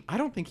what I mean. I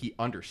don't think he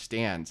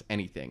understands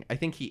anything. I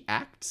think he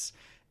acts,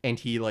 and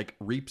he like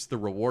reaps the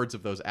rewards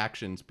of those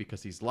actions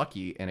because he's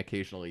lucky, and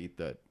occasionally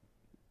the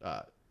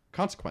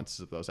consequences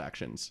of those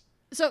actions.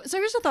 So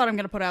here's a thought I'm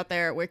going to put out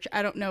there, which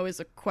I don't know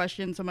is a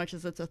question so much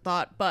as it's a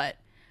thought, but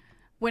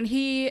when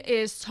he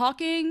is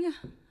talking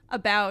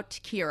about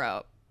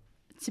Kira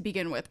to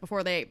begin with,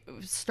 before they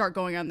start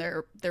going on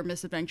their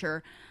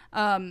misadventure,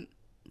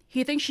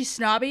 he thinks she's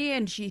snobby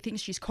and she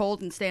thinks she's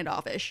cold and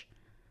standoffish.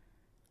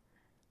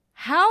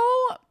 How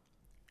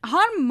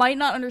Han might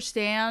not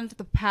understand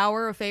the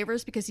power of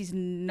favors because he's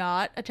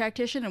not a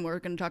tactician, and we're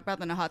going to talk about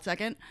that in a hot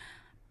second.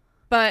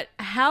 But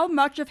how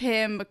much of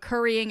him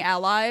currying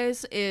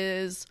allies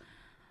is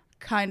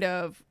kind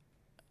of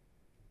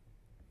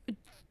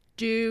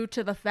due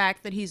to the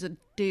fact that he's a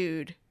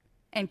dude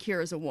and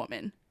Kira's a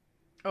woman?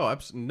 Oh,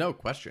 no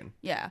question.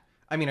 Yeah.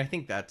 I mean, I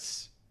think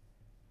that's...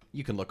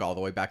 You can look all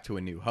the way back to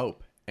A New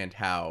Hope and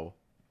how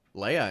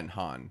Leia and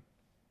Han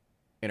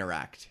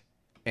interact,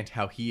 and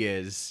how he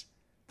is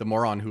the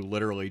moron who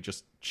literally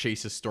just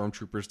chases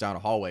stormtroopers down a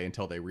hallway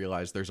until they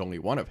realize there's only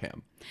one of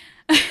him.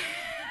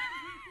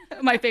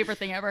 My favorite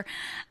thing ever.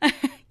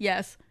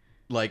 Yes.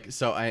 Like,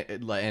 so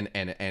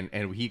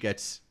and he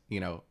gets,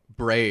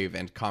 brave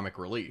and comic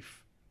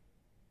relief,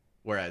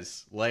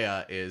 whereas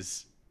Leia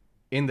is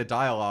in the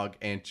dialogue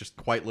and just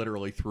quite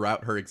literally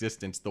throughout her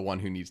existence the one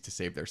who needs to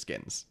save their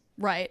skins.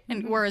 Right.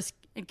 And whereas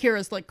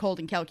Kira's like cold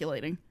and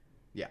calculating.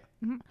 Yeah.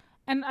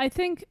 And I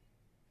think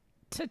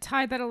to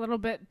tie that a little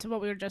bit to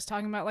what we were just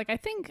talking about, like, I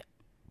think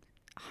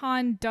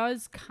Han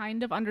does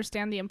kind of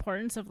understand the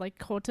importance of, like,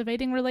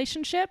 cultivating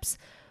relationships,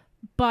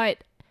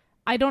 but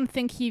I don't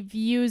think he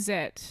views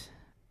it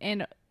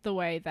in the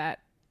way that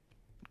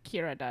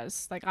Kira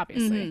does, like,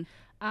 obviously.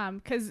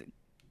 Because,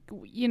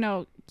 you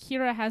know,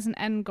 Kira has an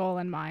end goal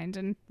in mind,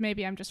 and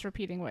maybe I'm just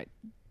repeating what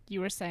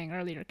you were saying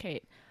earlier,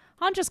 Kate.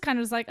 Han just kind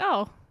of is like,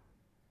 oh,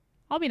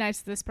 I'll be nice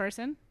to this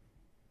person.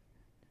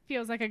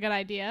 Feels like a good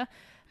idea.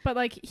 But,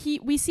 like,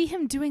 we see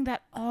him doing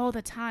that all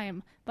the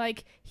time.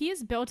 Like, he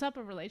has built up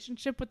a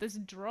relationship with this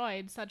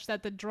droid such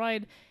that the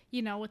droid,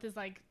 you know, with his,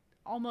 like,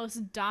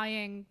 almost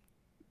dying,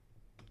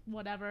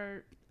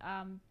 whatever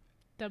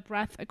the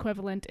breath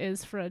equivalent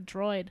is for a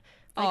droid,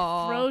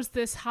 like, throws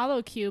this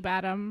holocube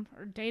at him,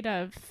 or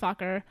Data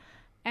fucker,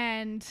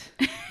 and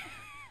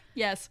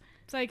yes,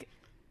 it's like,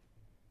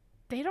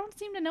 they don't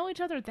seem to know each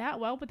other that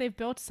well, but they've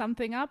built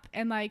something up,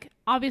 and, like,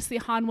 obviously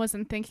Han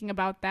wasn't thinking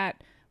about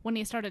that when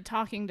he started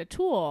talking to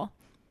Tool.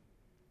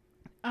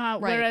 Right.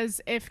 Whereas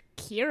if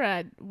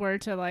Kira were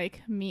to,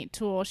 like, meet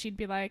Tool, she'd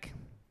be like,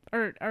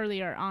 or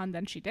earlier on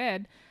than she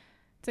did,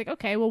 it's like,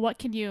 okay, well, what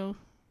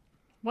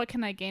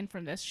can I gain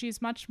from this?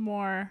 She's much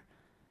more,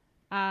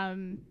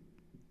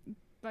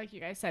 like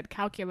you guys said,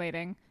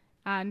 calculating,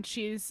 and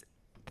she's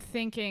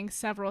thinking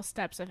several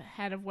steps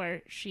ahead of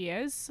where she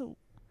is,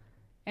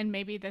 and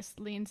maybe this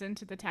leans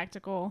into the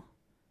tactical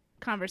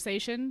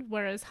conversation,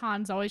 whereas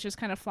Han's always just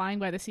kind of flying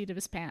by the seat of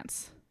his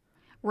pants.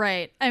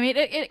 Right. I mean,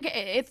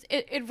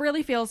 it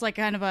really feels like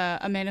kind of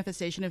a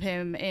manifestation of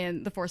him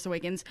in The Force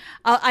Awakens.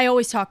 I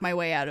always talk my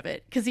way out of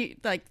it because he,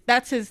 like,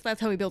 that's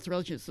how he builds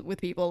relationships with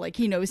people. Like,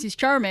 he knows he's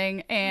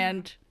charming,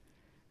 and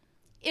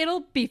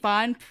it'll be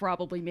fine,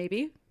 probably,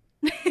 maybe.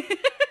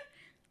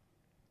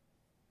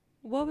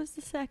 What was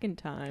the second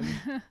time?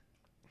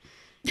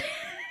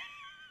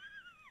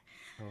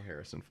 Oh,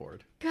 Harrison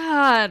Ford.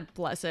 God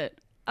bless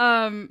it.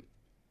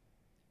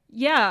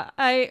 Yeah,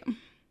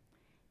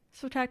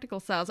 so tactical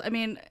styles. I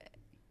mean,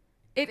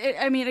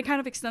 it kind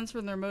of extends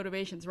from their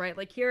motivations, right?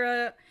 Like,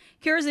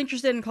 Kira's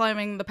interested in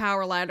climbing the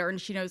power ladder,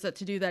 and she knows that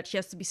to do that, she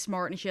has to be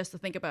smart and she has to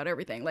think about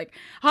everything. Like,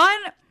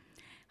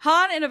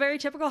 Han, in a very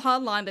typical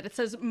Han line that it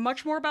says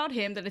much more about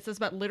him than it says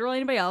about literally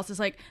anybody else, is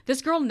like,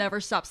 this girl never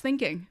stops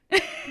thinking. Yeah,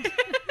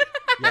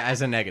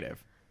 as a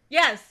negative.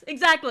 Yes,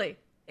 exactly.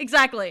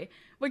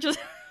 Which is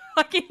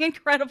fucking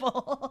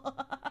incredible.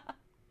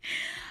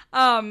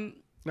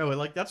 No,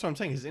 like, that's what I'm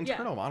saying. His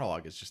internal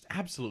monologue is just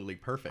absolutely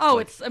perfect. Oh,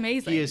 like, it's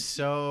amazing. He is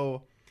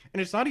so... And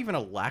it's not even a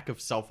lack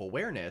of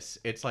self-awareness.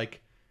 It's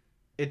like...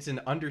 It's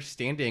an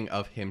understanding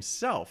of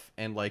himself.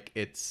 And, like,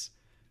 it's...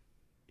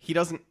 He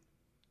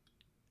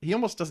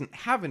almost doesn't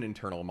have an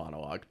internal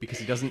monologue because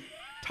he doesn't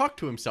talk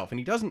to himself and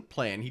he doesn't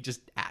plan. He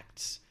just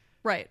acts.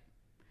 Right.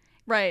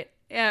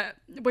 Yeah,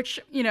 which,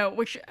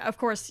 of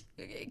course,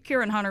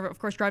 Kira and Han are, of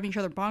course, driving each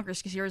other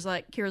bonkers because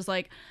Kira's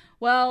like,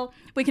 well,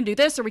 we can do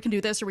this, or we can do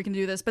this, or we can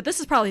do this, but this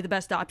is probably the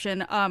best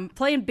option.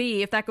 Plan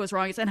B, if that goes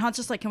wrong, and Han's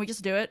just like, can we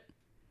just do it?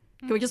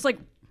 Can we just, like,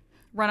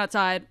 run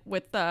outside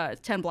with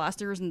 10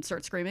 blasters and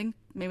start screaming?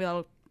 Maybe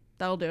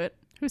that'll do it.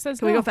 Who says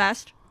Can we go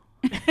fast?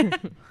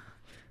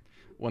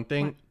 One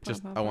thing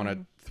I want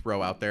to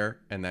throw out there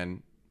and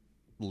then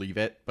leave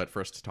it, but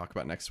first to talk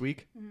about next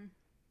week. Mm-hmm.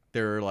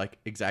 There are, like,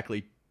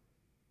 exactly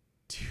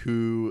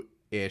 2+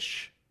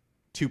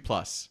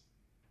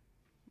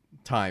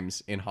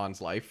 times in Han's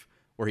life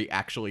where he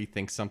actually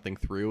thinks something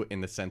through,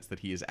 in the sense that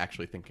he is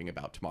actually thinking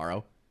about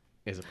tomorrow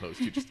as opposed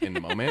to just in the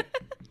moment.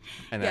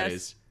 And that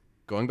is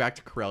going back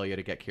to Corellia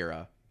to get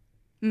Kira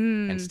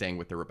and staying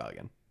with the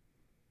rebellion.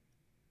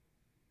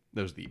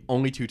 Those are the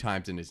only 2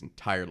 times in his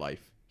entire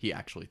life he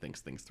actually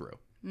thinks things through.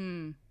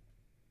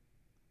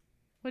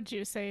 Would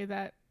you say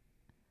that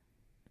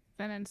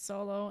then in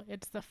Solo,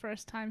 it's the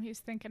first time he's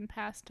thinking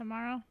past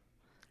tomorrow?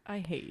 I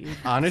hate you.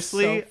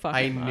 Honestly, so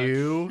I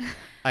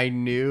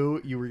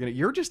knew you were gonna.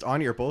 You're just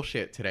on your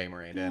bullshit today,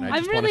 Miranda. And I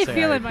I'm just really say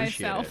feeling I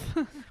appreciate myself.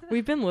 it.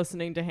 We've been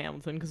listening to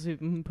Hamilton because we've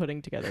been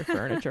putting together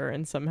furniture,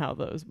 and somehow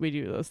we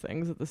do those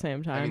things at the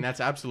same time. I mean, that's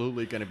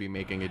absolutely going to be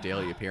making a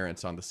daily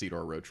appearance on the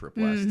Cedar Road Trip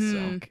West.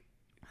 So,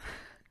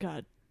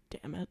 God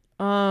damn it.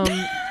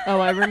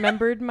 I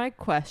remembered my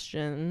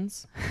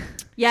questions.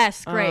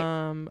 Yes, great.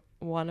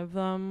 One of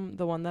them,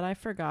 the one that I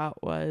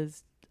forgot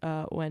was,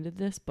 when did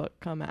this book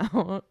come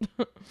out?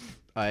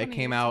 It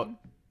came out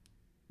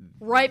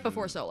right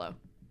before Solo.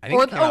 I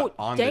think it came out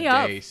on the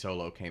day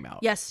Solo came out.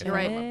 Yes, you're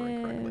right. If I'm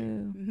remembering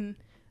correctly.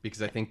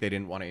 Because I think they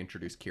didn't want to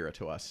introduce Kira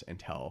to us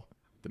until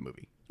the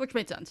movie. Which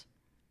made sense.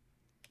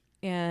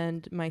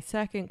 And my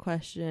second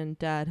question,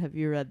 Dad, have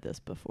you read this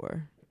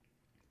before?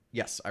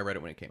 Yes, I read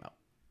it when it came out.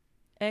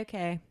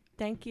 Okay.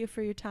 Thank you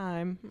for your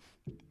time.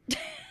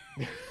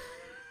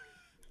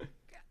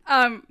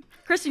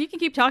 Kristen, you can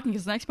keep talking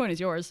because the next point is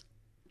yours,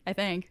 I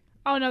think.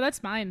 Oh, no,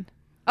 that's mine.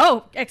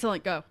 Oh,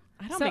 excellent. Go.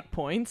 I don't make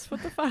points.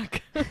 What the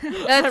fuck?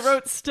 I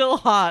wrote still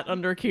hot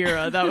under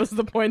Kira. That was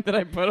the point that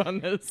I put on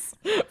this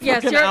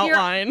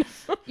outline.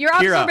 Your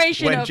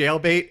observation Kira, when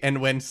jailbait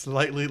and when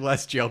slightly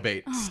less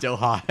jailbait, still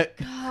hot.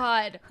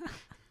 God.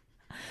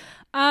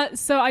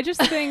 So I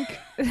just think,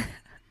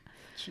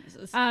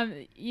 Jesus.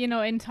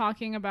 in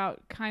talking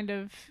about kind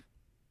of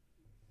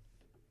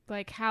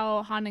like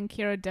how Han and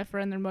Kira differ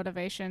in their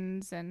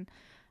motivations and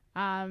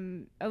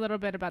a little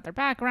bit about their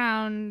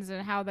backgrounds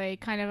and how they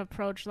kind of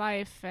approach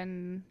life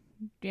and,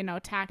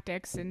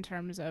 tactics in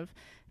terms of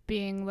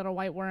being little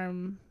white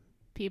worm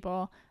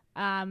people.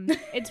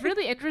 It's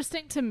really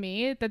interesting to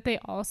me that they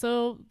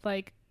also,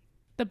 like,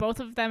 the both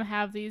of them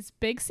have these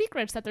big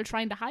secrets that they're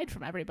trying to hide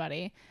from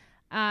everybody.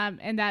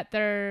 And that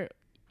they're,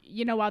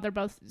 while they're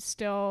both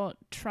still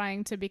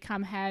trying to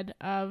become head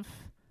of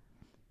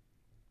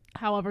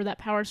however that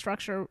power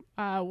structure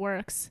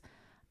works,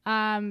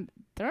 they're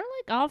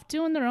like off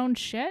doing their own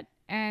shit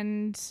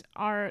and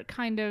are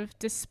kind of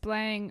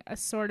displaying a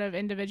sort of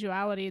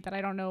individuality that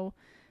I don't know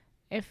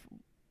if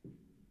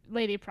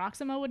Lady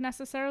Proxima would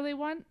necessarily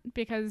want,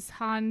 because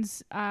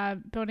Han's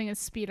building a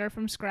speeder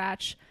from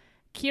scratch.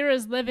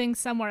 Kira's living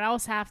somewhere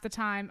else half the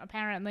time,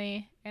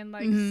 apparently, in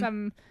like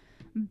some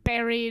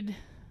buried,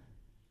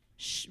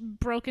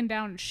 broken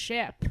down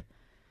ship.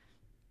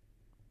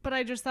 But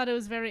I just thought it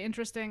was very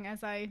interesting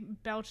as I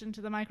belch into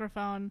the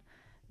microphone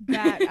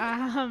that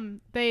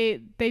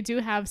they do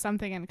have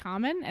something in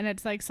common, and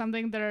it's like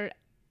something that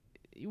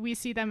we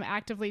see them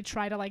actively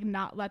try to like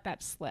not let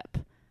that slip.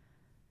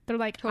 They're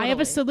like, totally. I have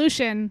a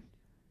solution,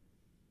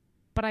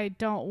 but I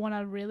don't want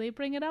to really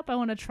bring it up. I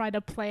want to try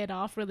to play it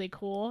off really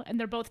cool, and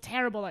they're both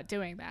terrible at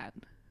doing that.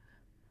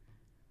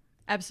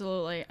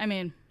 Absolutely. I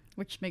mean,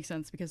 which makes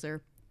sense because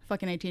they're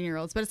fucking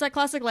 18-year-olds. But it's that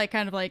classic, like,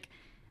 kind of like,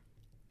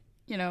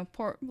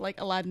 poor, like,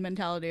 Aladdin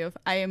mentality of,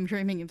 I am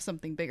dreaming of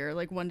something bigger.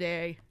 Like, one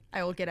day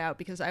I will get out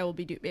because I will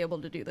be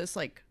able to do this,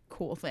 like,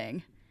 cool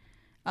thing.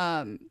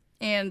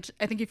 And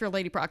I think if you're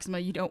Lady Proxima,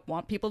 you don't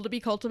want people to be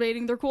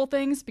cultivating their cool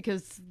things,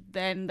 because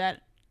then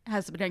that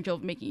has the potential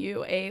of making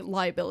you a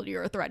liability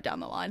or a threat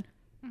down the line.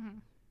 Mm-hmm.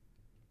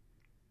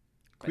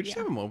 Could we just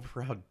have a moment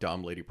for how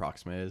dumb Lady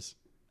Proxima is?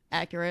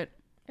 Accurate.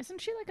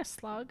 Isn't she like a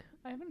slug?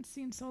 I haven't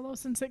seen Solo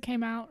since it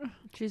came out.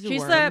 She's a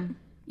worm.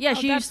 Yeah,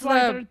 she's that's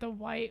why they're the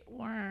white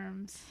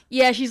worms.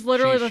 Yeah, she's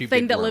literally the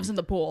thing that lives in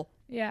the pool.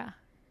 Yeah.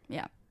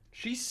 Yeah.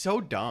 She's so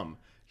dumb.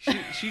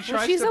 She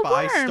tries to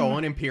buy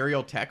stolen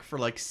Imperial tech for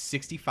like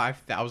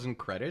 65,000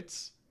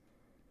 credits.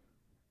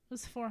 It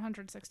was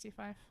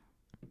 465.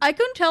 I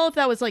couldn't tell if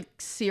that was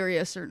like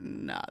serious or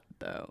not,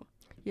 though.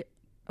 Yeah.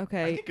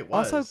 Okay. I think it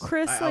was. Also,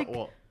 Chris,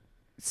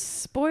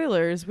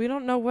 spoilers. We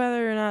don't know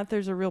whether or not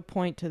there's a real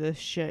point to this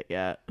shit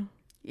yet.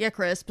 Yeah,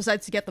 Chris.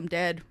 Besides to get them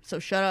dead, so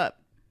shut up.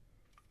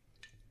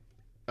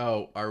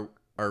 Oh,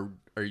 are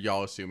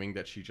y'all assuming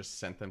that she just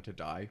sent them to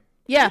die?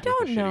 Yeah. I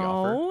don't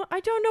know.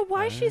 I don't know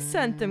why she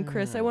sent them,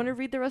 Chris. I want to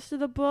read the rest of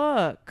the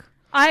book.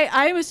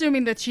 I'm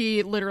assuming that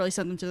she literally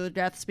sent them to their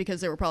deaths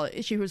because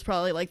she was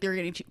probably like, they're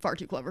getting far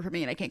too clever for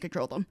me and I can't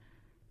control them.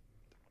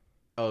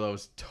 Oh, that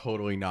was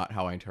totally not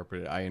how I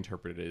interpreted it. I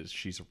interpreted it as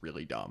she's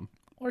really dumb.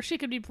 Or she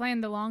could be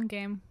playing the long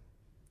game.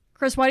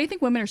 Chris, why do you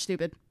think women are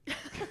stupid?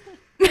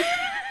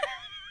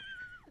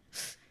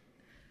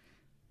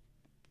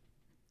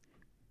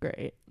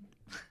 Great.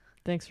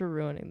 Thanks for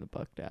ruining the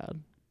book, Dad.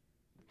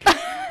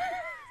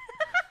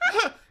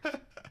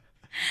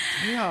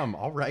 Damn,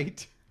 all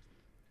right.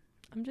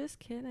 I'm just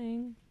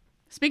kidding.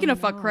 Speaking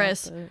of fuck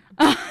Chris.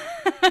 I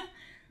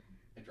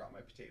dropped my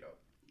potato.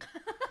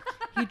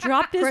 He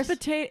dropped his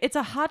potato. It's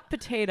a hot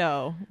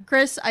potato.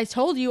 Chris, I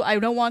told you I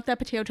don't want that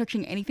potato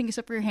touching anything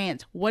except for your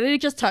hands. What did it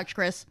just touch,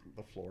 Chris?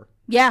 The floor.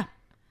 Yeah.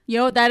 You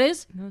know what that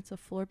is? No, it's a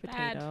floor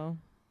potato.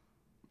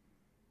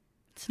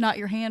 It's not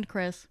your hand,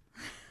 Chris.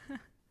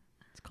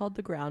 It's called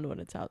the ground when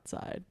it's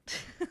outside.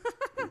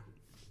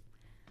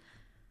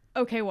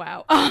 Okay,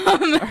 wow.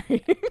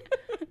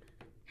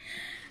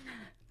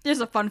 There's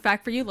a fun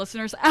fact for you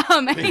listeners.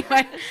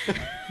 Anyway.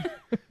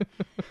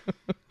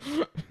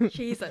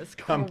 Jesus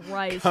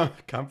Christ.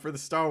 Come for the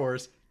Star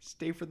Wars.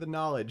 Stay for the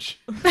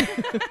knowledge. Are we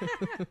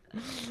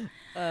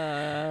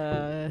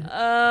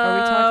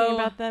talking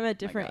about them at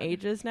different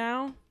ages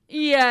now?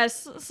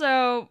 Yes.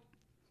 So,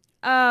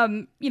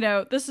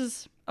 this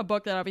is a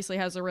book that obviously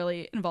has a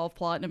really involved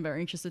plot, and I'm very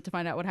interested to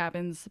find out what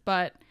happens.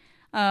 But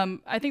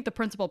I think the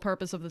principal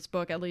purpose of this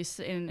book, at least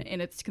in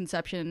its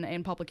conception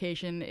and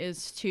publication,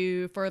 is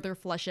to further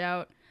flesh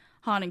out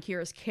Han and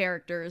Kira's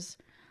characters.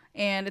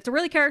 And it's a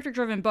really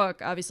character-driven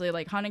book, obviously.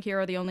 Like, Han and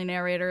Kira are the only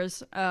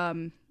narrators.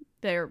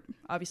 They're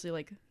obviously,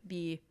 like,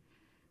 the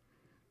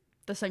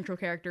central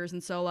characters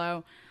in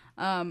Solo.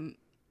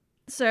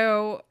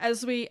 So,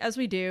 as we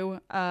do,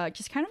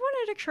 just kind of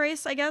wanted to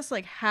trace, I guess,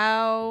 like,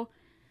 how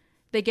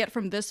they get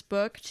from this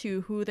book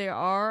to who they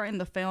are in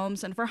the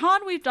films. And for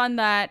Han, we've done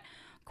that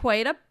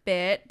quite a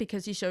bit,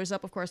 because he shows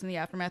up, of course, in the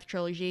Aftermath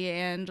trilogy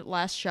and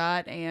Last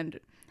Shot and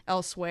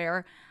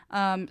elsewhere.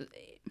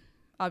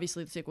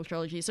 Obviously the sequel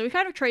trilogy. So we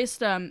kind of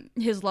traced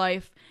his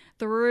life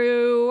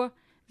through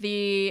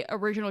the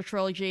original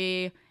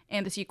trilogy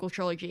and the sequel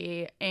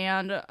trilogy,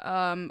 and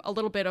a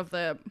little bit of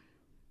that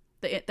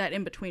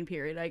in-between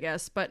period, I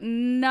guess, but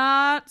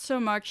not so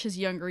much his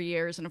younger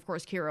years. And of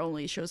course, Kira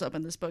only shows up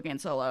in this book and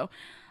Solo.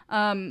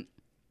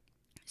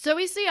 So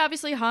we see,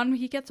 obviously, Han,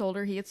 he gets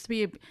older. He gets to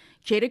be a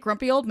jaded,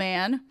 grumpy old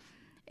man,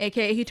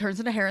 aka he turns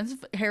into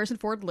Harrison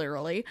Ford,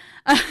 literally.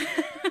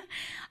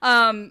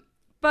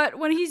 But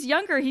when he's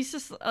younger, he's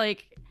just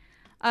like,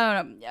 I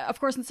don't know. Of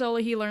course, in Solo,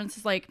 he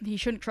learns like he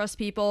shouldn't trust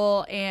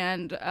people,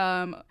 and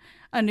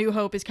A New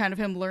Hope is kind of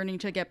him learning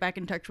to get back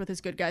in touch with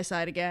his good guy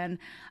side again.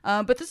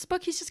 But this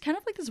book, he's just kind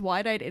of like this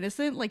wide-eyed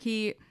innocent. Like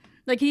he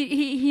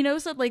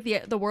knows that like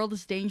the world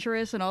is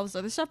dangerous and all this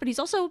other stuff, but he's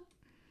also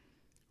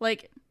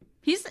like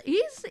he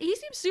seems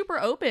super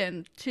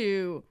open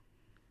to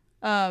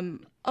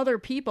other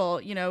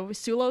people. You know,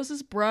 Sulo's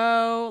his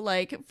bro.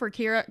 Like for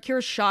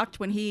Kira's shocked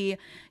when he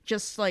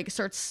just like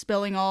starts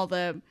spilling all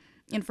the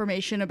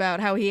information about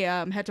how he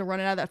had to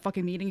run out of that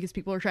fucking meeting because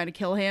people were trying to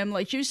kill him.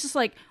 Like she was just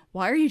like,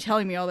 why are you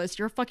telling me all this?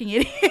 You're a fucking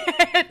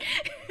idiot.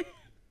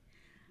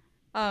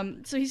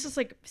 So he's just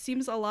like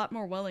seems a lot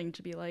more willing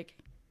to be like,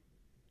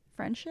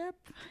 friendship,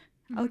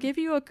 I'll give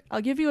you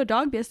a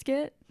dog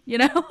biscuit, you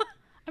know.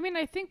 I mean,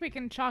 I think we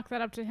can chalk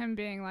that up to him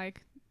being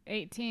like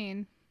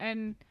 18,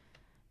 and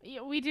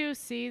we do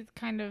see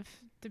kind of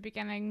the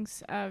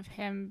beginnings of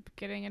him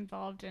getting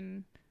involved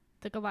in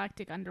the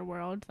galactic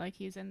underworld. Like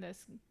he's in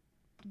this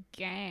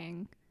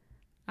gang,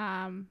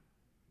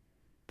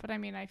 but I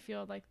mean, I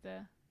feel like the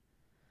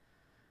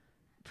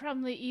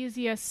probably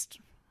easiest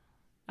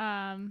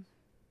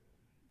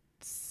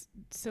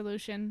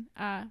solution,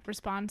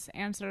 response,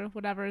 answer,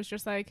 whatever, is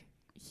just like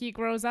he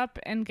grows up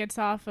and gets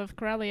off of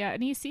Corellia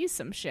and he sees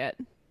some shit.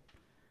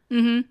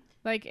 Mm-hmm.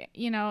 Like,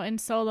 you know, in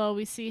Solo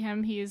we see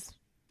him, he's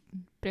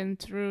been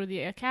through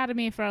the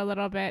academy for a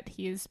little bit,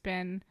 he's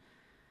been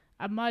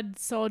a mud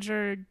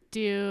soldier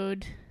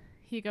dude,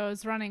 he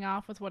goes running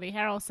off with Woody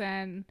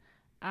Harrelson.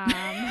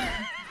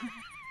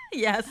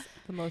 Yes.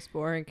 The most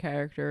boring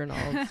character in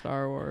all of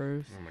Star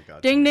Wars. Oh my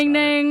god. Ding ding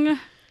ding.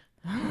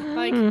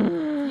 Like,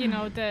 you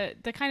know,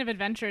 the kind of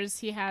adventures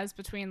he has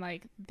between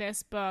like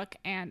this book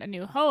and A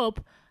New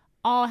Hope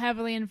all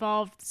heavily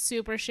involved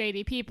super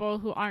shady people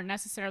who aren't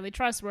necessarily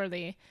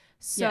trustworthy.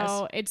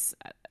 So It's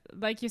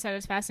like you said,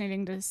 it's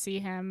fascinating to see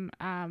him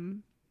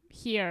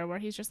here where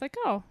he's just like,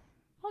 oh,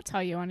 I'll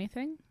tell you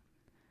anything.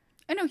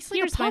 I know, he's like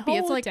Here's a puppy. my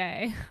whole It's like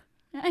day.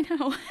 I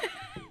know.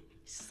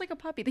 He's just like a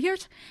puppy.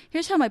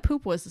 Here's how my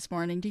poop was this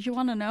morning. Did you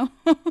want to know?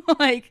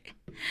 Like,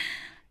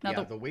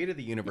 yeah, the weight of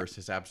the universe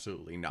has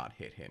absolutely not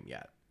hit him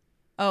yet.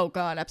 Oh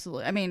God,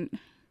 absolutely. I mean,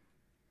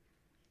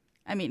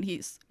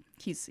 he's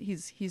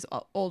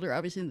older,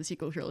 obviously, in the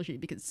sequel trilogy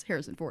because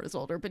Harrison Ford is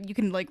older. But you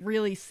can like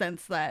really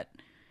sense that.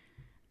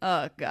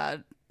 Oh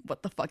God,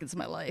 what the fuck is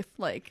my life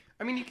like?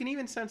 I mean, you can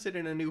even sense it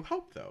in A New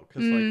Hope though,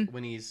 because like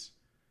when he's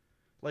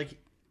like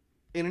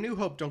in A New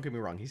Hope, don't get me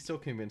wrong, he's still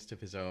convinced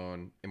of his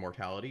own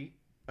immortality.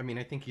 I mean,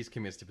 I think he's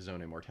convinced of his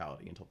own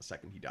immortality until the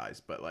second he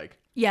dies. But like,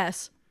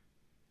 yes,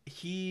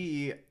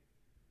 he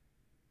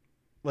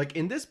like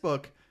in this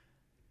book,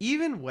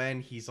 even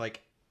when he's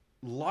like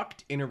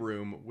locked in a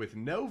room with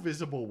no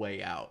visible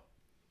way out,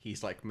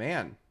 he's like,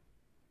 man,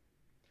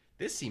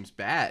 this seems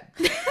bad.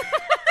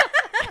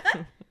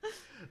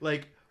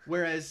 Like,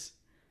 whereas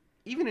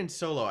even in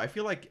Solo, I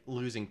feel like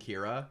losing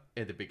Kira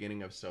at the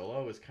beginning of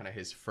Solo is kind of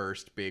his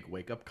first big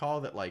wake-up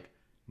call that like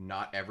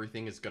not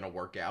everything is gonna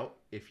work out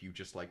if you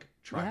just like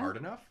try hard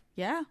enough.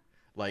 Yeah.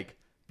 Like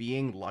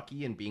being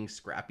lucky and being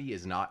scrappy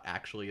is not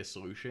actually a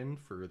solution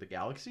for the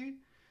galaxy.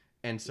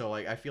 And so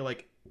like I feel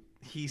like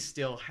he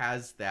still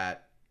has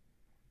that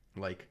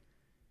like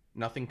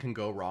nothing can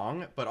go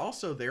wrong, but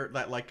also there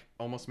that like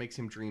almost makes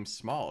him dream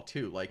small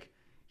too. Like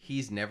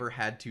he's never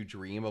had to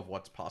dream of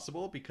what's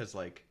possible because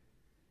like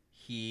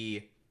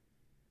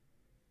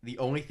the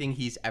only thing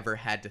he's ever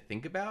had to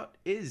think about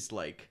is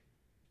like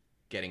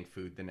getting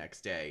food the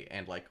next day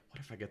and like what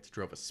if I get to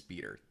drive a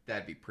speeder?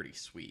 That'd be pretty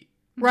sweet.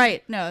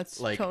 Right. No, it's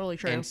Like totally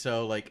true. And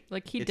so like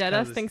he it's dead kind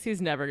ass of thinks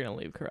he's never gonna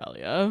leave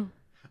Corellia.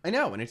 I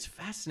know, and it's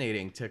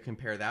fascinating to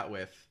compare that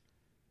with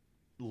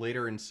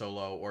later in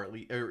Solo or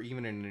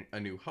even in A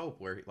New Hope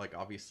where like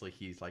obviously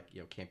he's like,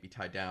 you know, can't be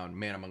tied down,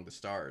 man among the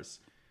stars.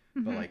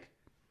 But like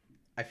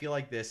I feel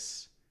like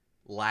this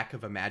lack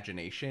of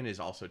imagination is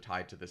also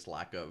tied to this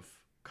lack of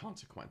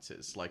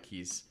consequences. Like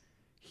he's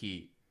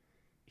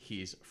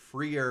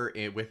freer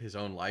with his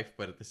own life,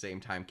 but at the same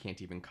time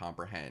can't even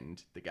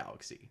comprehend the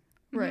galaxy.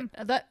 Right.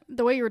 That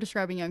the way you were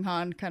describing young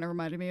Han kind of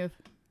reminded me of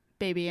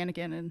baby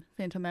Anakin in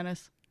Phantom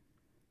Menace.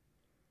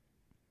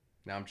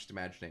 Now I'm just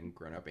imagining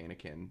grown-up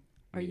Anakin.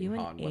 Are you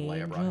Han an when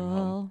Leia brought him home.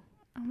 angel?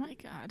 Oh my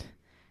god.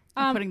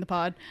 I'm putting the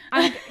pod.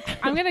 I'm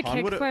gonna Han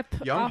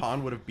kickflip young off.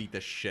 Han would have beat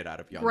the shit out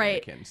of young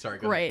Right. Anakin. Sorry,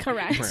 go Right. ahead.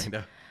 Correct.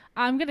 Miranda.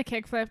 I'm gonna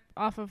kickflip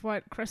off of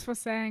what Chris was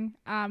saying.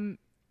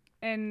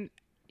 And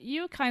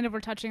you kind of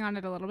were touching on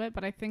it a little bit,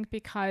 but I think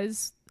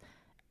because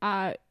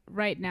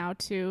right now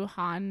too,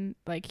 Han,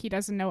 like he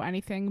doesn't know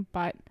anything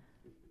but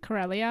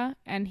Corellia,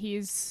 and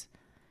he's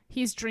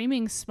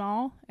dreaming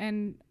small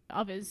and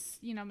of his,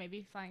 you know,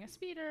 maybe flying a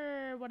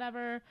speeder or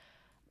whatever.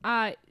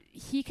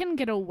 He can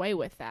get away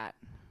with that,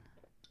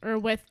 or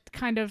with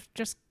kind of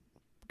just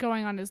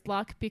going on his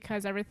luck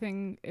because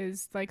everything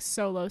is like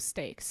so low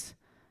stakes.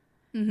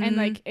 And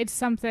like it's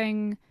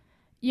something,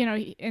 you know,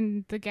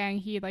 in the gang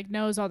he like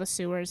knows all the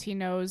sewers, he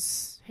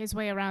knows his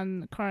way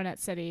around Coronet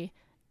City.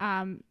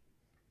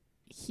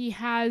 He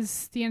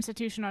has the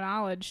institutional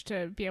knowledge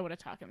to be able to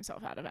talk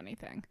himself out of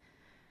anything.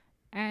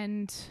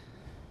 And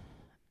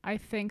I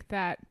think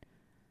that,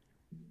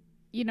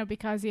 you know,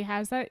 because he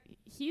has that,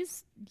 he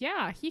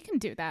can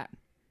do that.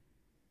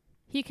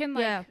 He can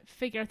like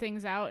figure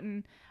things out.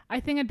 And I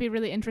think it'd be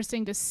really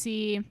interesting to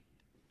see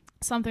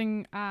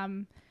something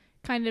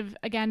kind of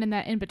again in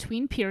that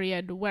in-between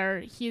period where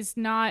he's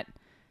not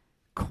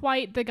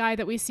quite the guy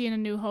that we see in A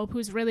New Hope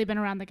who's really been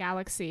around the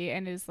galaxy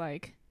and is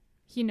like,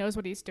 he knows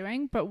what he's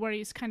doing, but where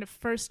he's kind of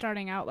first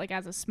starting out like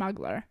as a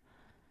smuggler.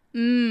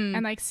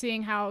 And like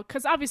seeing how,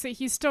 because obviously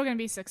he's still going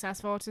to be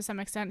successful to some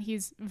extent.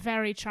 He's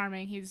very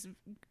charming. He's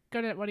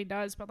good at what he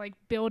does, but like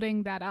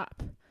building that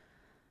up,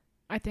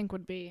 I think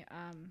would be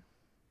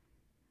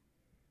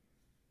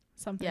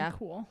something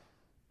cool.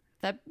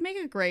 That'd make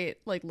a great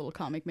like little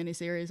comic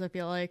miniseries. I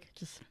feel like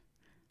just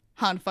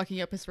Han fucking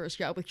up his first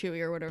job with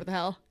Chewie or whatever the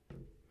hell.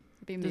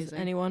 It'd be amazing. Does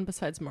anyone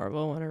besides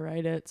Marvel want to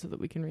write it so that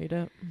we can read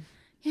it?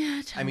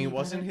 Yeah, I mean,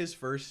 wasn't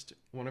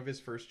one of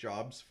his first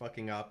jobs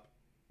fucking up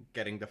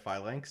getting the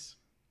phalanx?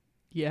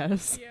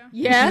 Yes. Yeah.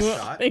 Yes.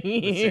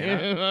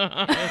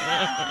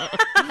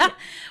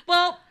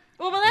 well,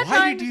 by that Why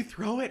time, did you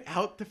throw it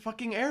out the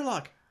fucking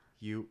airlock?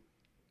 You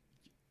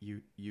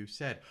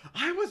said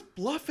I was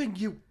bluffing,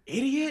 you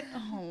idiot.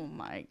 oh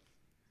my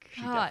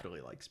She God.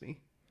 definitely likes me.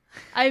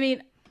 I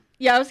mean,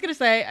 yeah, I was gonna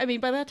say. I mean,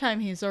 by that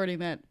time he's already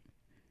met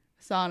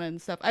Sana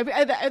and stuff. I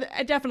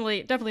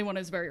definitely one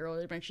of his very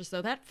early adventures.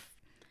 So that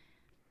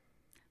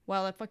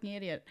fucking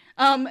idiot.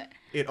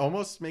 It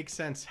almost makes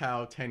sense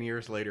how 10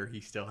 years later he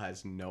still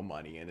has no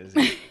money and is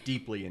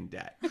deeply in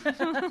debt.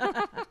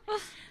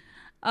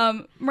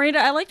 Miranda,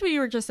 I liked what you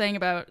were just saying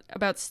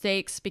about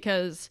stakes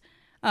because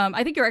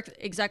I think you're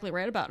exactly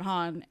right about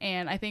Han,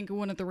 and I think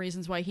one of the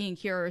reasons why he and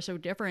Kira are so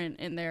different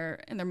in their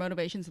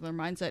motivations and their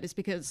mindset is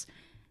because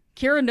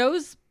Kira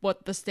knows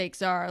what the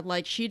stakes are.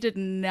 Like, she did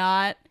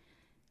not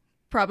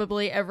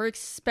probably ever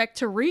expect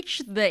to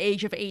reach the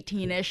age of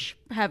 18-ish,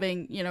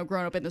 having, you know,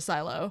 grown up in the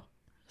silo.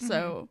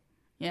 So,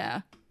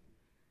 yeah.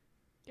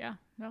 Yeah,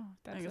 no,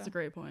 I think that's a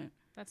great point.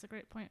 That's a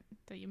great point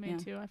that you made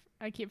too.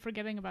 I keep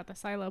forgetting about the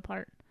silo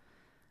part.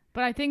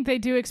 But I think they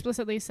do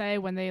explicitly say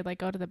when they like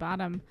go to the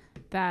bottom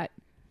that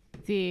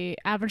the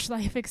average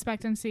life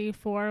expectancy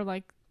for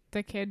like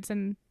the kids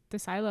in the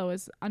silo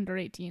is under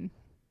 18.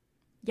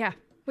 Yeah,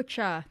 which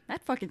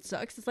that fucking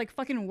sucks. It's like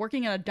fucking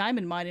working in a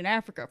diamond mine in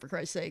Africa, for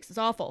Christ's sakes. It's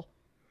awful.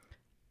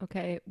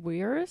 Okay,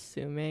 we are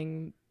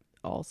assuming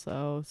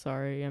also,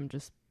 sorry, I'm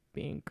just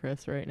being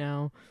Chris right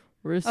now.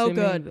 We're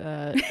assuming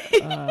that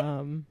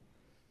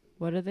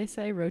what did they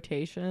say?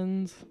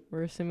 Rotations.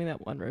 We're assuming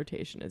that one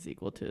rotation is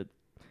equal to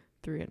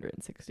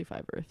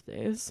 365 Earth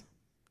days.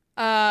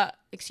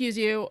 Excuse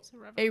you.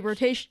 A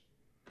rotation.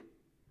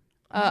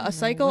 A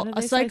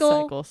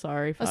Cycle.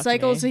 Sorry. A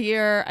cycle's a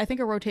year. I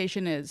think a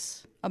rotation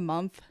is a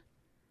month.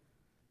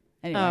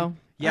 Anyway. Oh.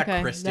 Yeah,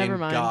 okay, Kristen, never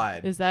mind.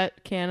 God. Is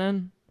that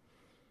canon?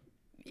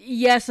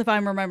 Yes, if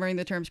I'm remembering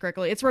the terms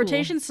correctly. It's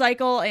rotation,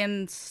 cycle,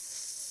 and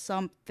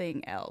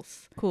something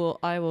else. Cool.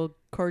 I will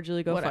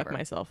cordially go Whatever. fuck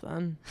myself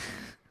then.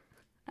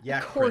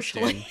 Yeah,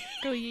 Cordially. Kristen.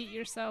 Go eat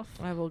yourself.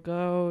 I will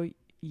go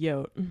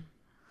yote.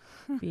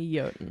 Be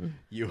yotin'.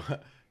 You,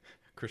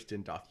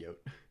 Kristen doth yote.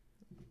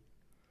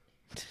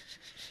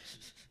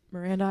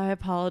 Miranda, I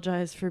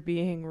apologize for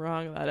being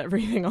wrong about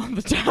everything all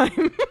the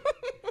time.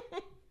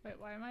 Wait,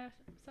 why am I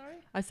sorry?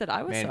 I said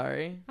I was Man.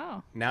 sorry.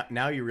 Oh.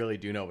 Now you really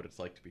do know what it's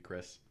like to be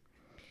Chris.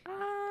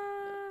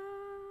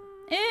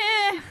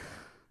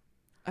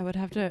 I would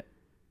have to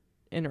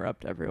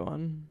interrupt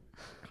everyone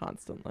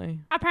constantly.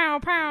 Pow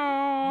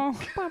pow.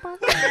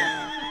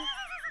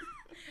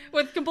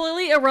 With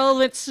completely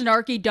irrelevant,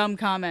 snarky, dumb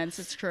comments.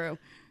 It's true.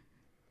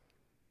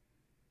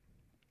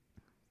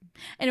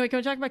 Anyway, can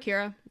we talk about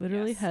Kira?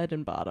 Literally head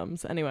and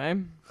bottoms.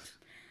 Anyway.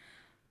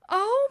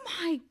 Oh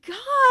my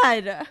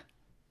God.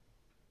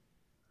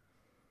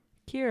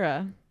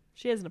 Kira.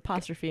 She has an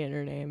apostrophe in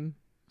her name.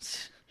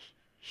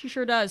 She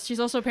sure does. She's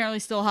also apparently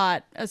still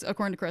hot, as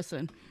according to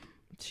Kristen.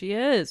 She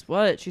is.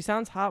 What? She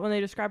sounds hot when they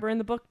describe her in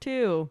the book,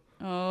 too.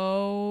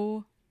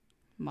 Oh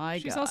my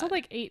God. She's also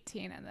like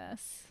 18 in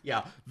this.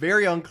 Yeah,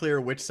 very unclear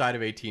which side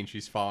of 18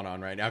 she's fallen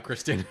on right now,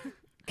 Kristen.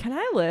 Can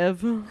I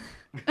live?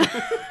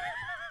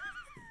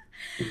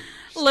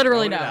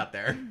 Literally Throwing it no. out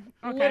there.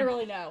 Okay.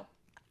 Literally no.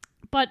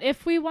 But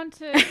if we want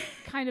to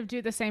kind of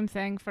do the same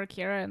thing for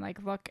Kira and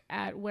like look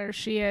at where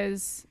she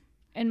is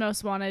in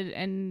Most Wanted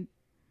and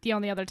the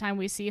only other time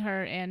we see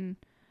her in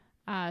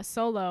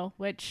Solo,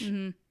 which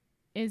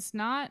is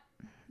not,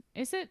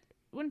 is it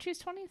when she's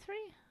 23?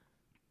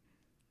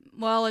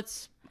 Well,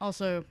 it's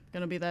also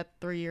going to be that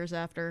 3 years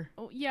after.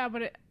 Oh, yeah,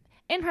 but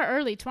in her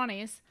early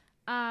 20s.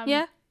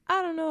 Yeah.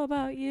 I don't know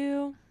about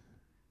you.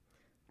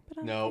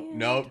 But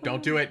No,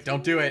 don't do it.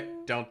 Don't do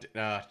it. Don't.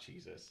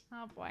 Jesus.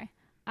 Oh, boy.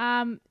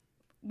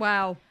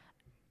 Wow.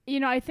 You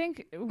know, I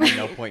think... At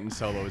no point in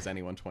Solo is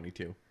anyone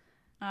 22.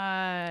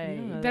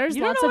 There's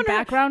You don't lots know of when her-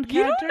 background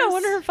You characters. don't know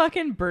when her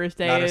fucking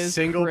birthday Not a is.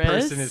 single Chris.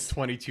 person is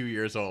 22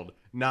 years old.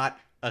 Not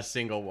a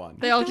single one.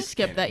 They all just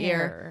skipped that year.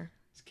 Care.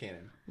 It's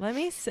canon. Let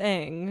me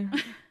sing.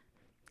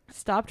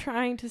 Stop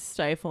trying to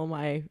stifle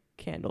my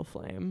candle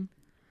flame.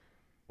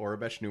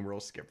 Orabesh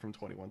numerals skip from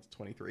 21 to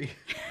 23.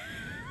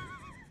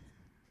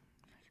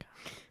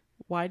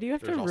 Why do you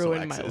have There's to also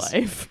ruin my X's.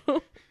 life?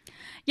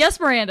 Yes,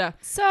 Miranda.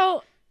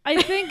 So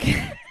I think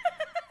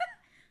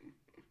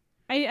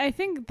I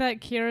think that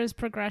Kira's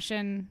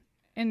progression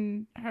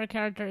in her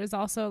character is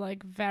also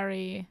like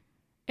very.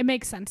 It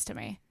makes sense to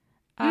me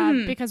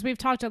because we've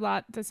talked a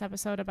lot this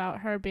episode about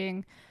her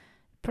being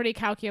pretty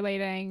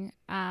calculating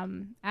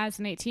as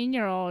an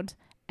 18-year-old,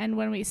 and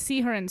when we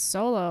see her in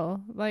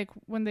Solo, like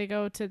when they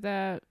go to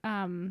the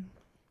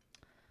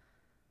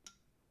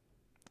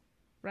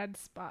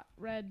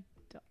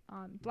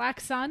Black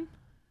Sun.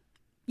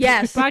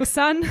 Yes. Black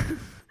Sun.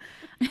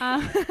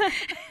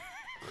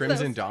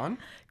 Crimson Dawn?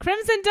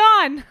 Crimson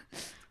Dawn.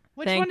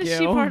 Which Thank one is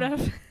she you. part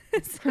of?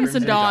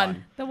 Crimson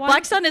Dawn. The one.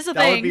 Black Sun is a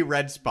That thing. would be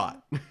Red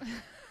Spot.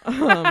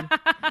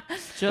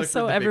 Just Look so for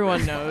the big everyone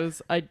red.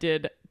 knows, I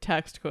did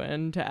text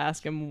Quinn to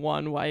ask him,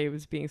 1, why he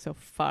was being so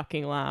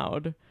fucking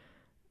loud,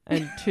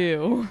 and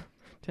 2,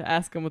 to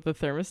ask him what the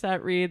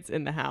thermostat reads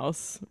in the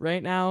house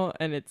right now,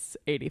 and it's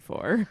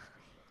 84.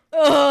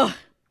 Ugh.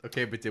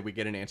 Okay, but did we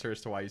get an answer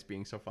as to why he's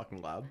being so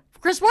fucking loud?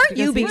 Chris, why are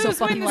you Because being he so was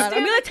fucking winning the loud?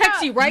 I'm gonna Stanley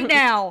text you Cup. right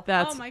now.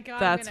 That's Oh my God, I'm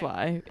that's gonna-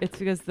 why. It's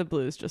because the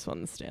Blues just won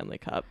the Stanley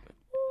Cup.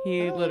 He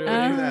Good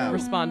literally for them.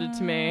 responded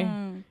to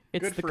me.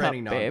 It's Good the for cup,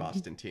 any babe.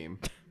 non-Boston team.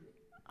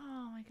 Oh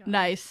my god.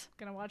 Nice.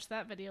 Gonna watch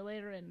that video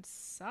later in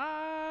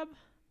sub.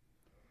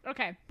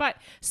 Okay, but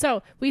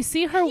so we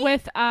see her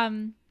with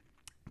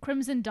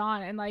Crimson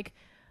Dawn, and like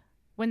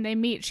when they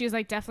meet, she's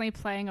like definitely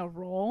playing a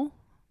role,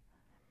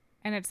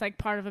 and it's like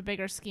part of a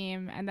bigger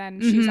scheme. And then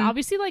she's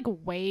obviously like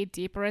way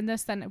deeper in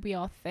this than we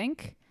all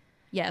think.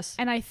 Yes.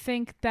 And I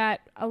think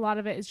that a lot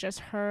of it is just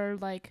her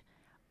like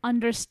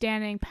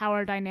understanding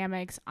power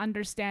dynamics,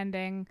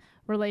 understanding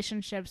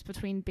relationships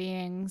between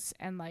beings,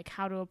 and like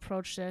how to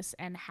approach this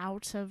and how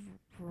to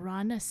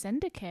run a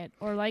syndicate,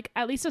 or like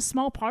at least a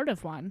small part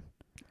of one.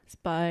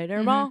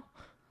 Spider Mall.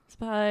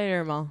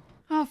 Spider Mall.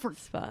 Oh, for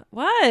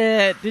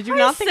What? Did you Christ's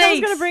not think I was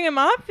going sakes. to bring him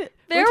up? There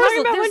We're was talking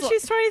a- about when there's a-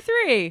 she's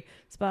 23.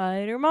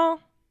 Spider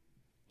Mall.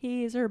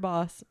 He's her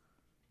boss.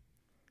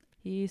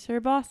 He's her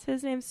boss.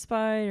 His name's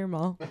Spider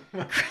Mall.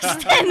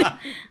 Kristen.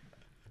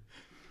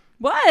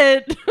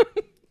 What?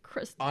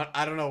 Kristen.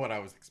 I don't know what I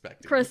was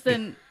expecting.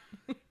 Kristen.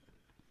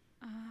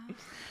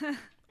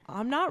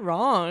 I'm not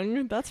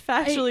wrong. That's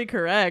factually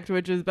correct,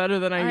 which is better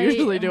than I I,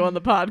 usually do on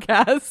the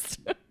podcast.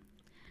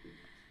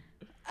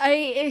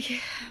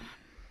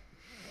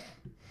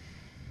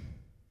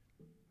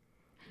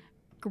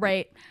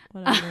 Great.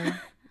 Whatever.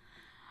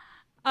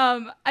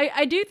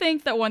 I do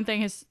think that one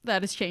thing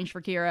that has changed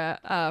for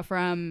Kira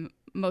from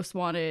Most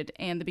Wanted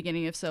and the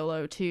beginning of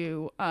Solo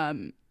to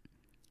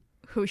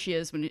who she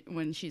is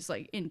when she's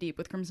like in deep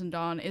with Crimson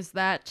Dawn is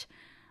that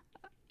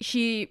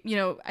she,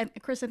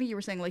 Chris, I think you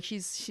were saying like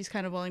she's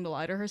kind of willing to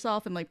lie to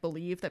herself and like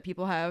believe that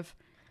people have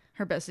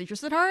her best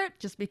interest at heart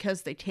just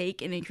because they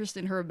take an interest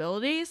in her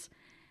abilities.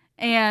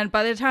 And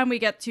by the time we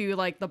get to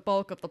like the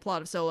bulk of the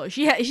plot of Solo,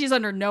 she's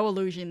under no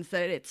illusions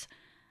that it's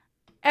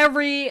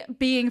every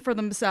being for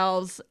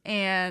themselves,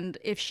 and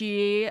if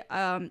she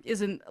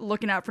isn't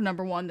looking out for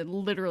number one, then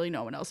literally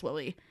no one else will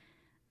be,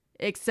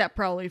 except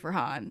probably for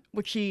Han,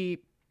 which she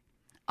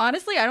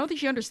honestly, I don't think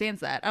she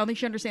understands that. I don't think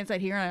she understands that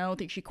here, and I don't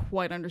think she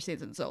quite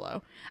understands it in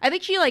Solo. I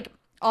think she like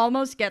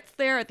almost gets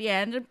there at the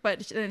end, but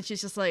then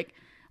she's just like,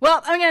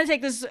 well, I'm gonna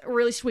take this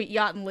really sweet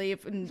yacht and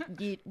leave and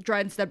yeet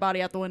Dryden's dead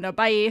body out the window.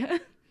 Bye.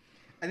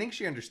 I think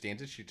she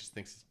understands it. She just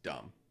thinks it's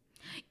dumb.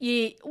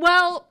 Yeah.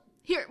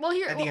 Here.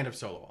 At the end of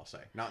Solo, I'll say.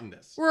 Not in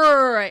this.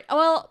 Right.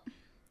 Well,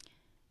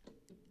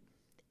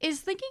 is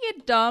thinking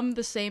it dumb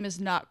the same as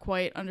not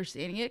quite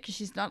understanding it? Because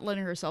she's not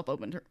letting herself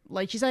open her,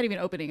 like she's not even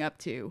opening up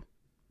to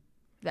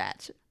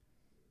that.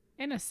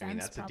 In a sense, I mean,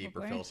 that's probably. a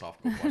deeper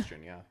philosophical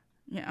question, yeah.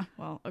 Yeah.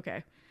 Well,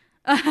 okay.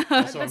 Also, I'm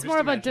That's just more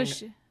of a imagining- does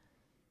she,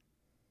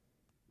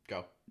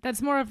 Go.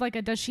 that's more of like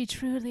a does she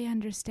truly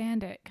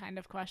understand it kind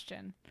of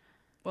question.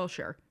 Well,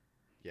 sure.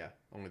 Yeah,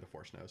 only the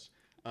Force knows.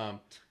 I'm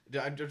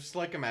just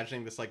like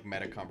imagining this like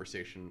meta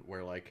conversation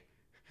where like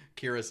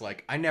Kira's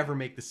like, I never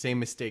make the same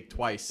mistake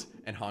twice,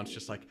 and Han's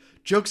just like,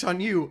 joke's on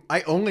you,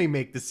 I only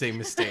make the same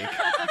mistake.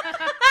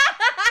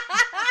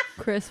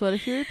 Chris, what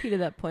if you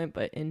repeated that point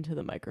but into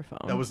the microphone?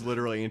 That was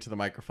literally into the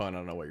microphone. I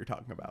don't know what you're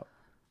talking about.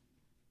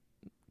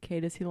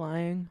 Kate, is he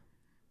lying?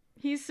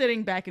 He's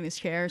sitting back in his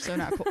chair, so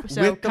not cool.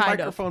 So With the kind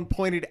of. microphone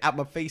pointed at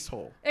my face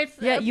hole. It's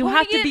Yeah, you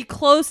have to be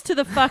close to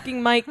the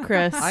fucking mic,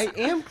 Chris. I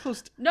am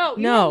close to... No,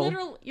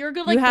 you're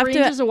good like You have 3 to-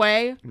 inches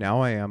away.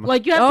 Now I am.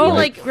 Like you have Oh, to be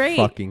like great.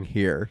 fucking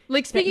here.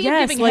 like speaking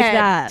Yes, of giving like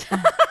head.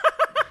 that.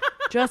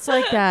 Just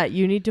like that.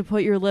 You need to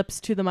put your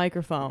lips to the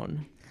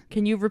microphone.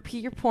 Can you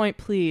repeat your point,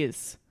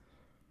 please?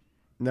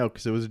 No,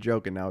 because it was a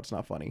joke and now it's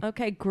not funny.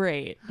 Okay,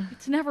 great.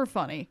 It's never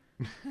funny.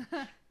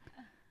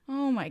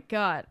 Oh my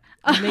god.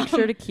 Make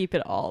sure to keep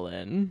it all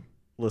in.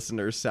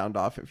 Listeners, sound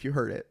off if you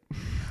heard it.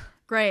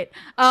 Great.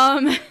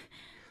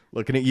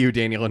 Looking at you,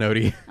 Daniel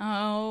Anodi.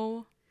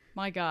 Oh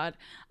my god.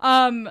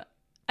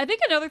 I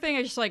think another thing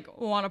I just like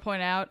want to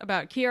point out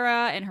about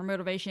Kira and her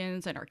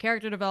motivations and her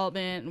character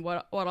development and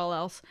what all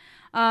else.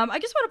 I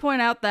just want to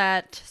point out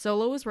that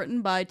Solo was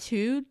written by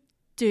 2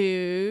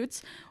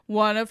 dudes,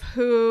 one of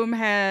whom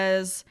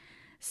has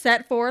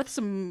set forth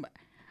some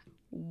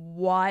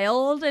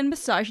wild and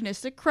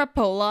misogynistic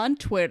crapola on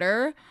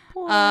Twitter,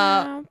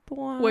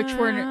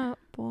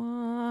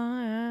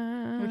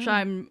 which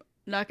I'm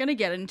not going to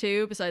get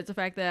into, besides the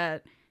fact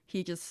that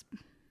he just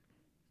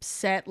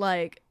set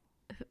like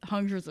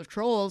hundreds of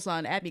trolls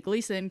on Abby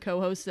Gleason,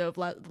 co-host of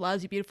the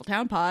Lousy Beautiful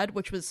Town pod,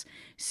 which was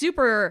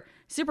super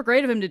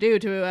great of him to do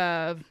to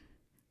a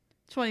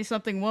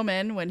 20-something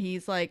woman when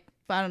he's like,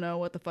 I don't know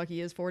what the fuck he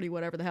is, 40,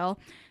 whatever the hell.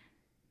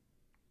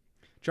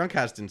 John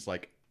Kasdan's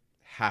like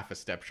half a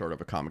step short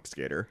of a comic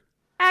skater.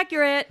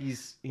 Accurate.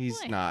 He's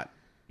not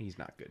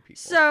good,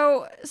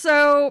 people.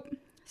 So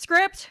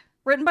script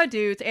written by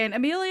dudes, and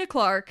Emilia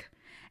Clarke,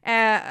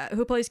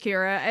 who plays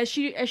Kira, as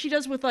she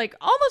does with like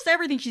almost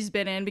everything she's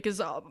been in,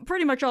 because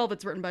pretty much all of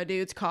it's written by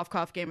dudes. Cough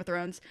cough, Game of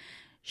Thrones.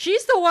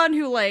 She's the one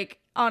who like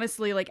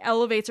honestly like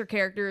elevates her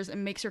characters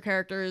and makes her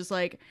characters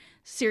like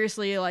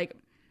seriously like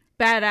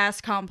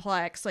badass,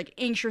 complex, like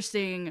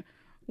interesting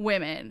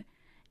women.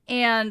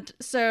 And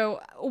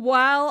so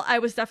while I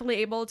was definitely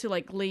able to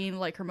like glean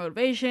like her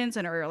motivations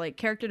and her like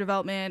character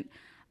development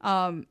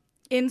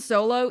in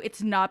Solo,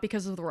 it's not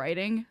because of the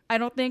writing, I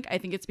don't think. I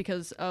think it's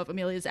because of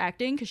Emilia's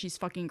acting, because she's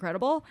fucking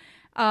incredible.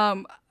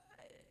 And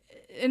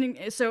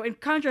so in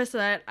contrast to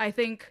that, I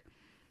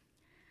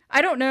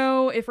don't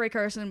know if Rae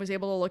Carson was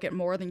able to look at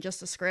more than just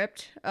the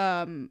script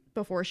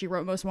before she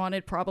wrote Most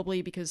Wanted,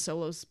 probably because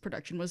Solo's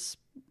production was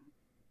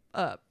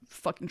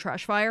fucking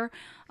trash fire.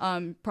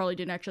 Probably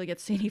didn't actually get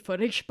to see any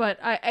footage, but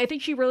I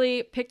think she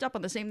really picked up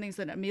on the same things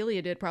that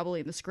Emilia did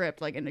probably in the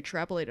script, like, and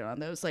extrapolated on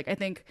those. Like, I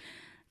think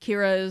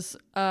Kira's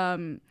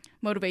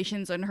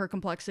motivations and her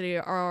complexity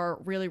are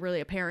really, really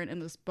apparent in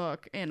this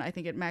book, and I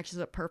think it matches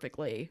up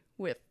perfectly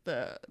with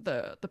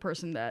the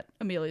person that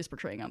Emilia is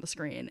portraying on the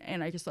screen.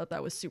 And I just thought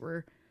that was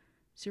super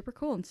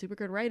cool and super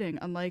good writing,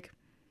 unlike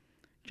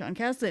John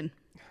Kasdan.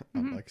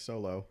 Unlike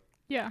Solo.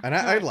 Yeah. And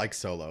I like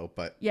Solo,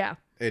 but Yeah.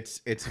 it's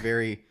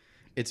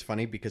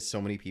funny because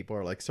so many people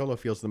are like, Solo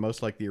feels the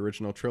most like the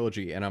original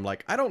trilogy, and I'm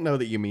like, I don't know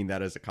that you mean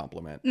that as a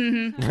compliment.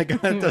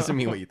 Like, that doesn't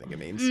mean what you think it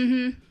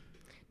means.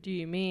 Do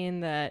you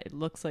mean that it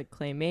looks like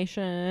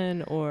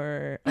claymation,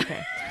 or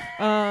okay?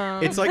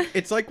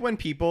 It's like when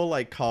people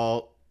like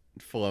call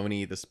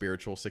Filoni the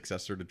spiritual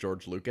successor to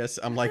George Lucas.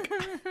 I'm like,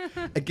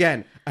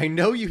 again, I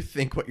know you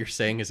think what you're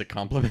saying is a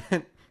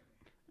compliment.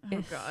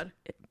 Oh God.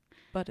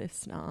 But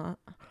it's not.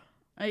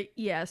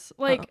 Yes,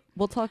 like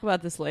We'll talk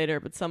about this later,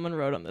 but someone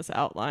wrote on this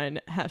outline,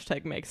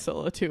 #make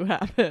Solo 2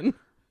 happen.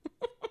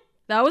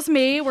 that was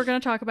me. We're gonna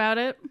talk about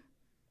it.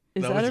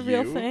 Is That that was a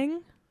real you?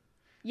 thing?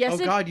 Yes.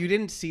 Oh God, you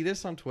didn't see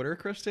this on Twitter,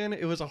 Kristen?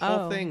 It was a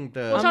whole thing.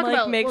 We'll I'm talk like,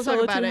 about- make we'll talk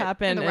Solo about 2 it in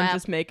happen the and wrap.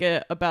 just make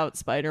it about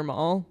Spider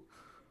Mall.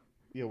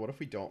 Yeah, what if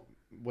we don't?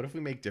 What if we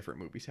make different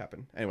movies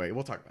happen? Anyway,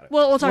 we'll talk about it.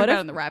 We'll talk What about if-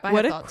 it in the wrap. I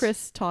What have if thoughts.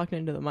 Chris talking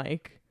into the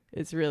mic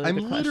is really I'm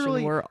the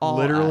question we're all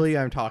literally,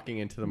 asking? I'm talking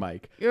into the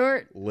mic.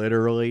 You're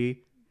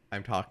Literally,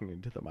 I'm talking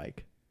into the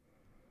mic.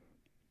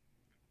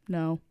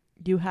 no.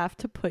 You have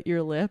to put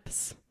your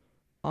lips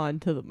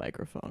onto the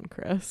microphone,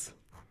 Chris.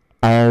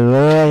 I'm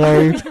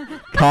literally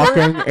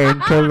talking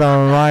into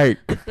the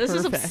mic. This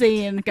is Perfect.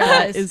 obscene, That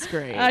guys. is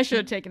great. I should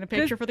have taken a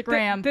picture for the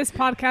gram. This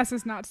podcast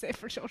is not safe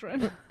for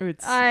children.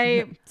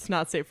 It's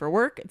not safe for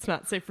work. It's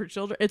not safe for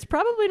children. It's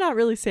probably not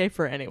really safe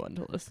for anyone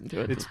to listen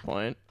to at this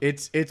point.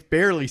 It's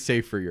barely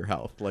safe for your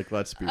health. Like,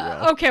 let's be real.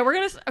 Okay, we're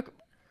gonna.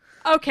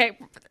 Okay,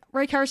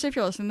 Ray Carson, if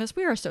you're listening to this,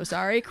 we are so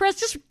sorry. Chris,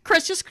 just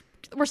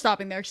we're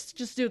stopping there.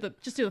 Just do the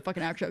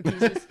fucking outro,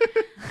 Jesus.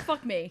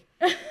 Fuck me.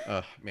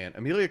 Man,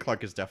 Emilia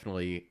Clarke is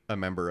definitely a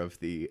member of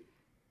the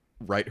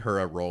write her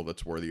a role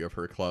that's worthy of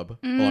her club,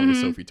 along with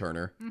Sophie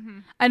Turner.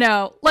 I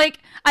know. Like,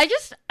 I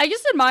just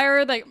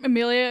admire that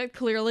Emilia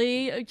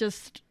clearly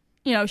just,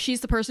 you know, she's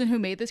the person who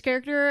made this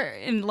character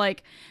and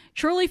like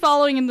truly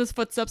following in the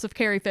footsteps of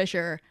Carrie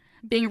Fisher,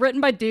 being written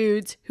by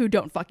dudes who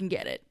don't fucking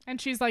get it. And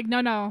she's like,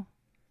 no.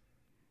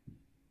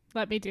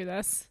 Let me do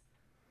this.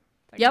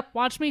 Like, Yep.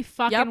 Watch me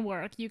fucking Yep.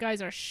 work. You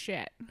guys are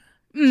shit.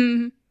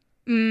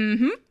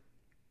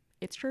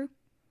 It's true.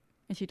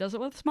 And she does it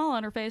with a smile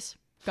on her face.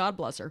 God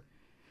bless her.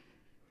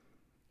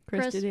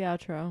 Chris, Chris? do the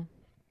outro.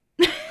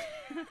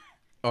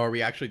 Oh, are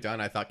we actually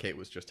done? I thought Kate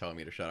was just telling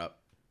me to shut up.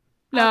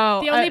 No,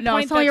 The only no, I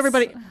was point telling that's-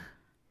 everybody.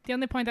 The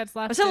only point that's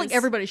left I was telling is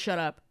everybody shut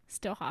up.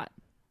 still hot.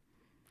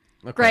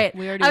 Okay. Great.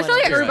 We already I was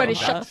went telling over everybody that.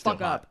 shut the That's still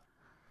fuck up.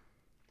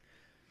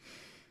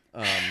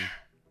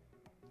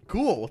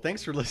 Cool. Well,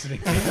 thanks for listening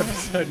to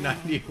episode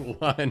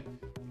 91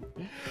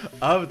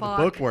 of the Fuck.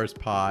 Book Wars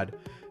Pod.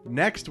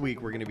 Next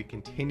week, we're going to be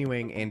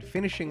continuing and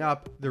finishing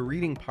up the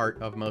reading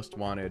part of Most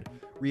Wanted.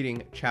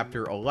 reading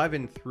chapter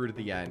 11 through to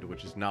the end,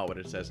 which is not what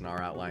it says in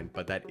our outline,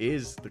 but that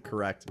is the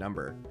correct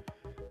number.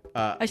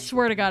 I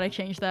swear to God, I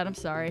changed that. I'm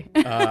sorry.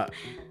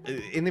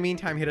 In the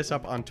meantime, hit us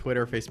up on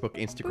Twitter, Facebook,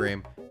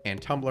 Instagram,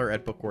 and Tumblr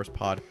at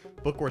BookWarsPod,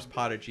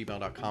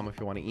 bookwarspod@gmail.com if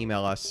you want to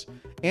email us,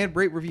 and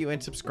rate, review,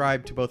 and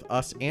subscribe to both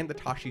us and the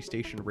Tashi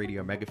Station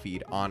Radio Mega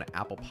Feed on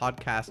Apple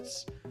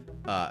Podcasts,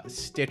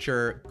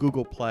 Stitcher,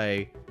 Google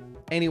Play,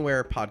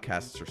 anywhere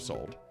podcasts are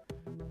sold.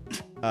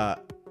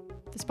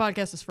 This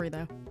podcast is free,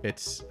 though.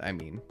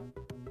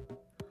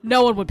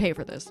 No one would pay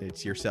for this.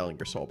 You're selling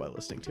your soul by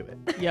listening to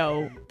it.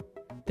 Yo,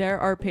 there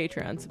are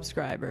Patreon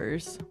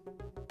subscribers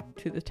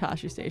to the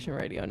Tashi Station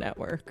Radio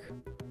Network.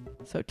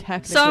 So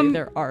technically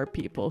there are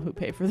people who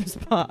pay for this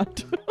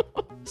pod.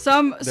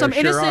 Some sure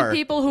innocent are.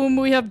 people whom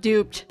we have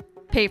duped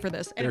pay for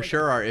this. There Anyway.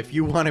 sure are. If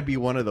you want to be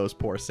one of those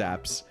poor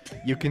saps,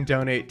 you can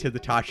donate to the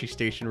Tashi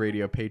Station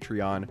Radio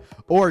Patreon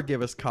or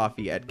give us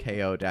coffee at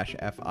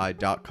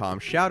ko-fi.com.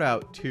 Shout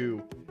out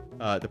to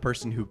the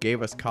person who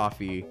gave us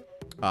coffee.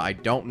 I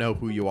don't know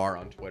who you are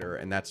on Twitter,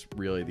 and that's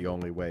really the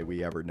only way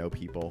we ever know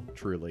people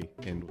truly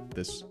in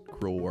this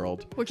cruel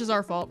world. Which is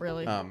our fault,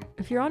 really.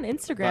 If you're on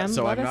Instagram,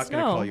 So let I'm us not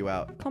going to know. call you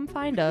out. Come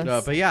find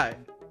us. But yeah,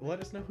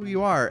 let us know who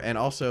you are. And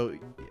also,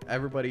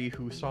 everybody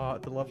who saw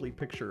the lovely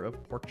picture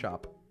of Pork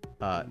Chop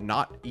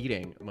not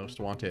eating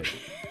Most Wanted,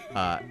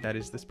 that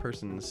is this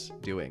person's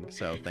doing.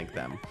 So thank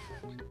them.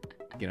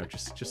 You know,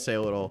 just say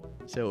a little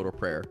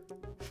prayer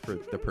for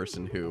the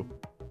person who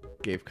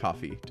gave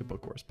coffee to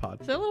Book Wars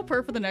Pod. Say a little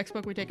prayer for the next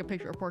book we take a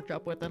picture of Pork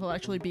Chop with that'll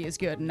actually be as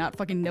good and not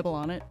fucking nibble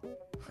on it.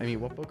 I mean,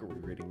 what book are we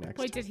reading next?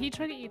 Wait, did he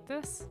try to eat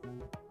this?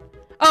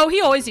 Oh,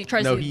 he always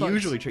tries No, to eat he books.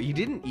 usually he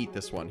didn't eat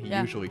this one. He Yeah.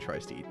 usually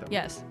tries to eat them.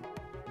 Yes,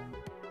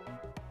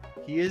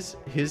 He is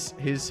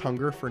his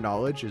hunger for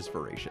knowledge is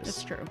voracious.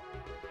 it's true.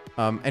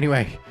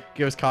 Anyway,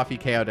 give us coffee,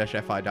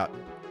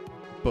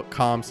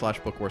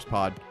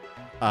 ko-fi.com/bookwarspod.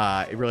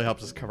 It really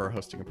helps us cover our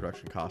hosting and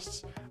production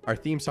costs. Our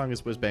theme song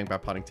is Whiz Bang by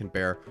Poddington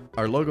Bear.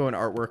 Our logo and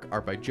artwork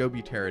are by Joe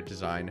Butera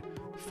Design.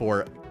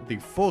 For the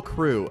full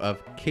crew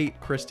of Kate,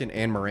 Kristen,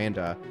 and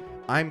Miranda,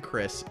 I'm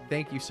Chris.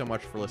 Thank you so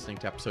much for listening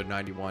to episode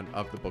 91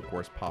 of the Book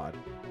Wars Pod,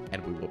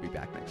 and we will be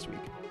back next week.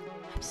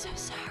 I'm so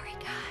sorry,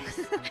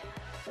 guys.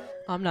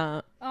 I'm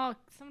not. Oh,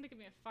 somebody give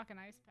me a fucking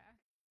ice pack.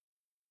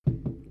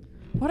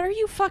 What are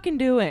you fucking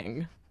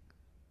doing?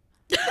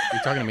 Are you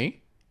talking to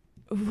me?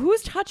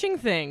 Who's touching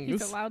things?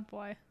 He's a loud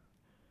boy.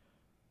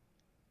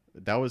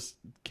 That was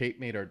Kate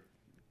made our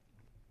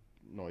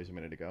noise a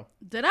minute ago.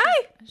 Did I?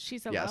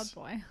 She's a Yes.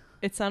 loud boy.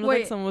 It sounded Wait.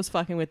 like someone was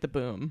fucking with the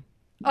boom.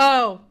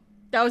 Oh,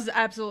 that was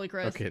absolutely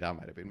Chris. Okay, that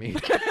might have been me.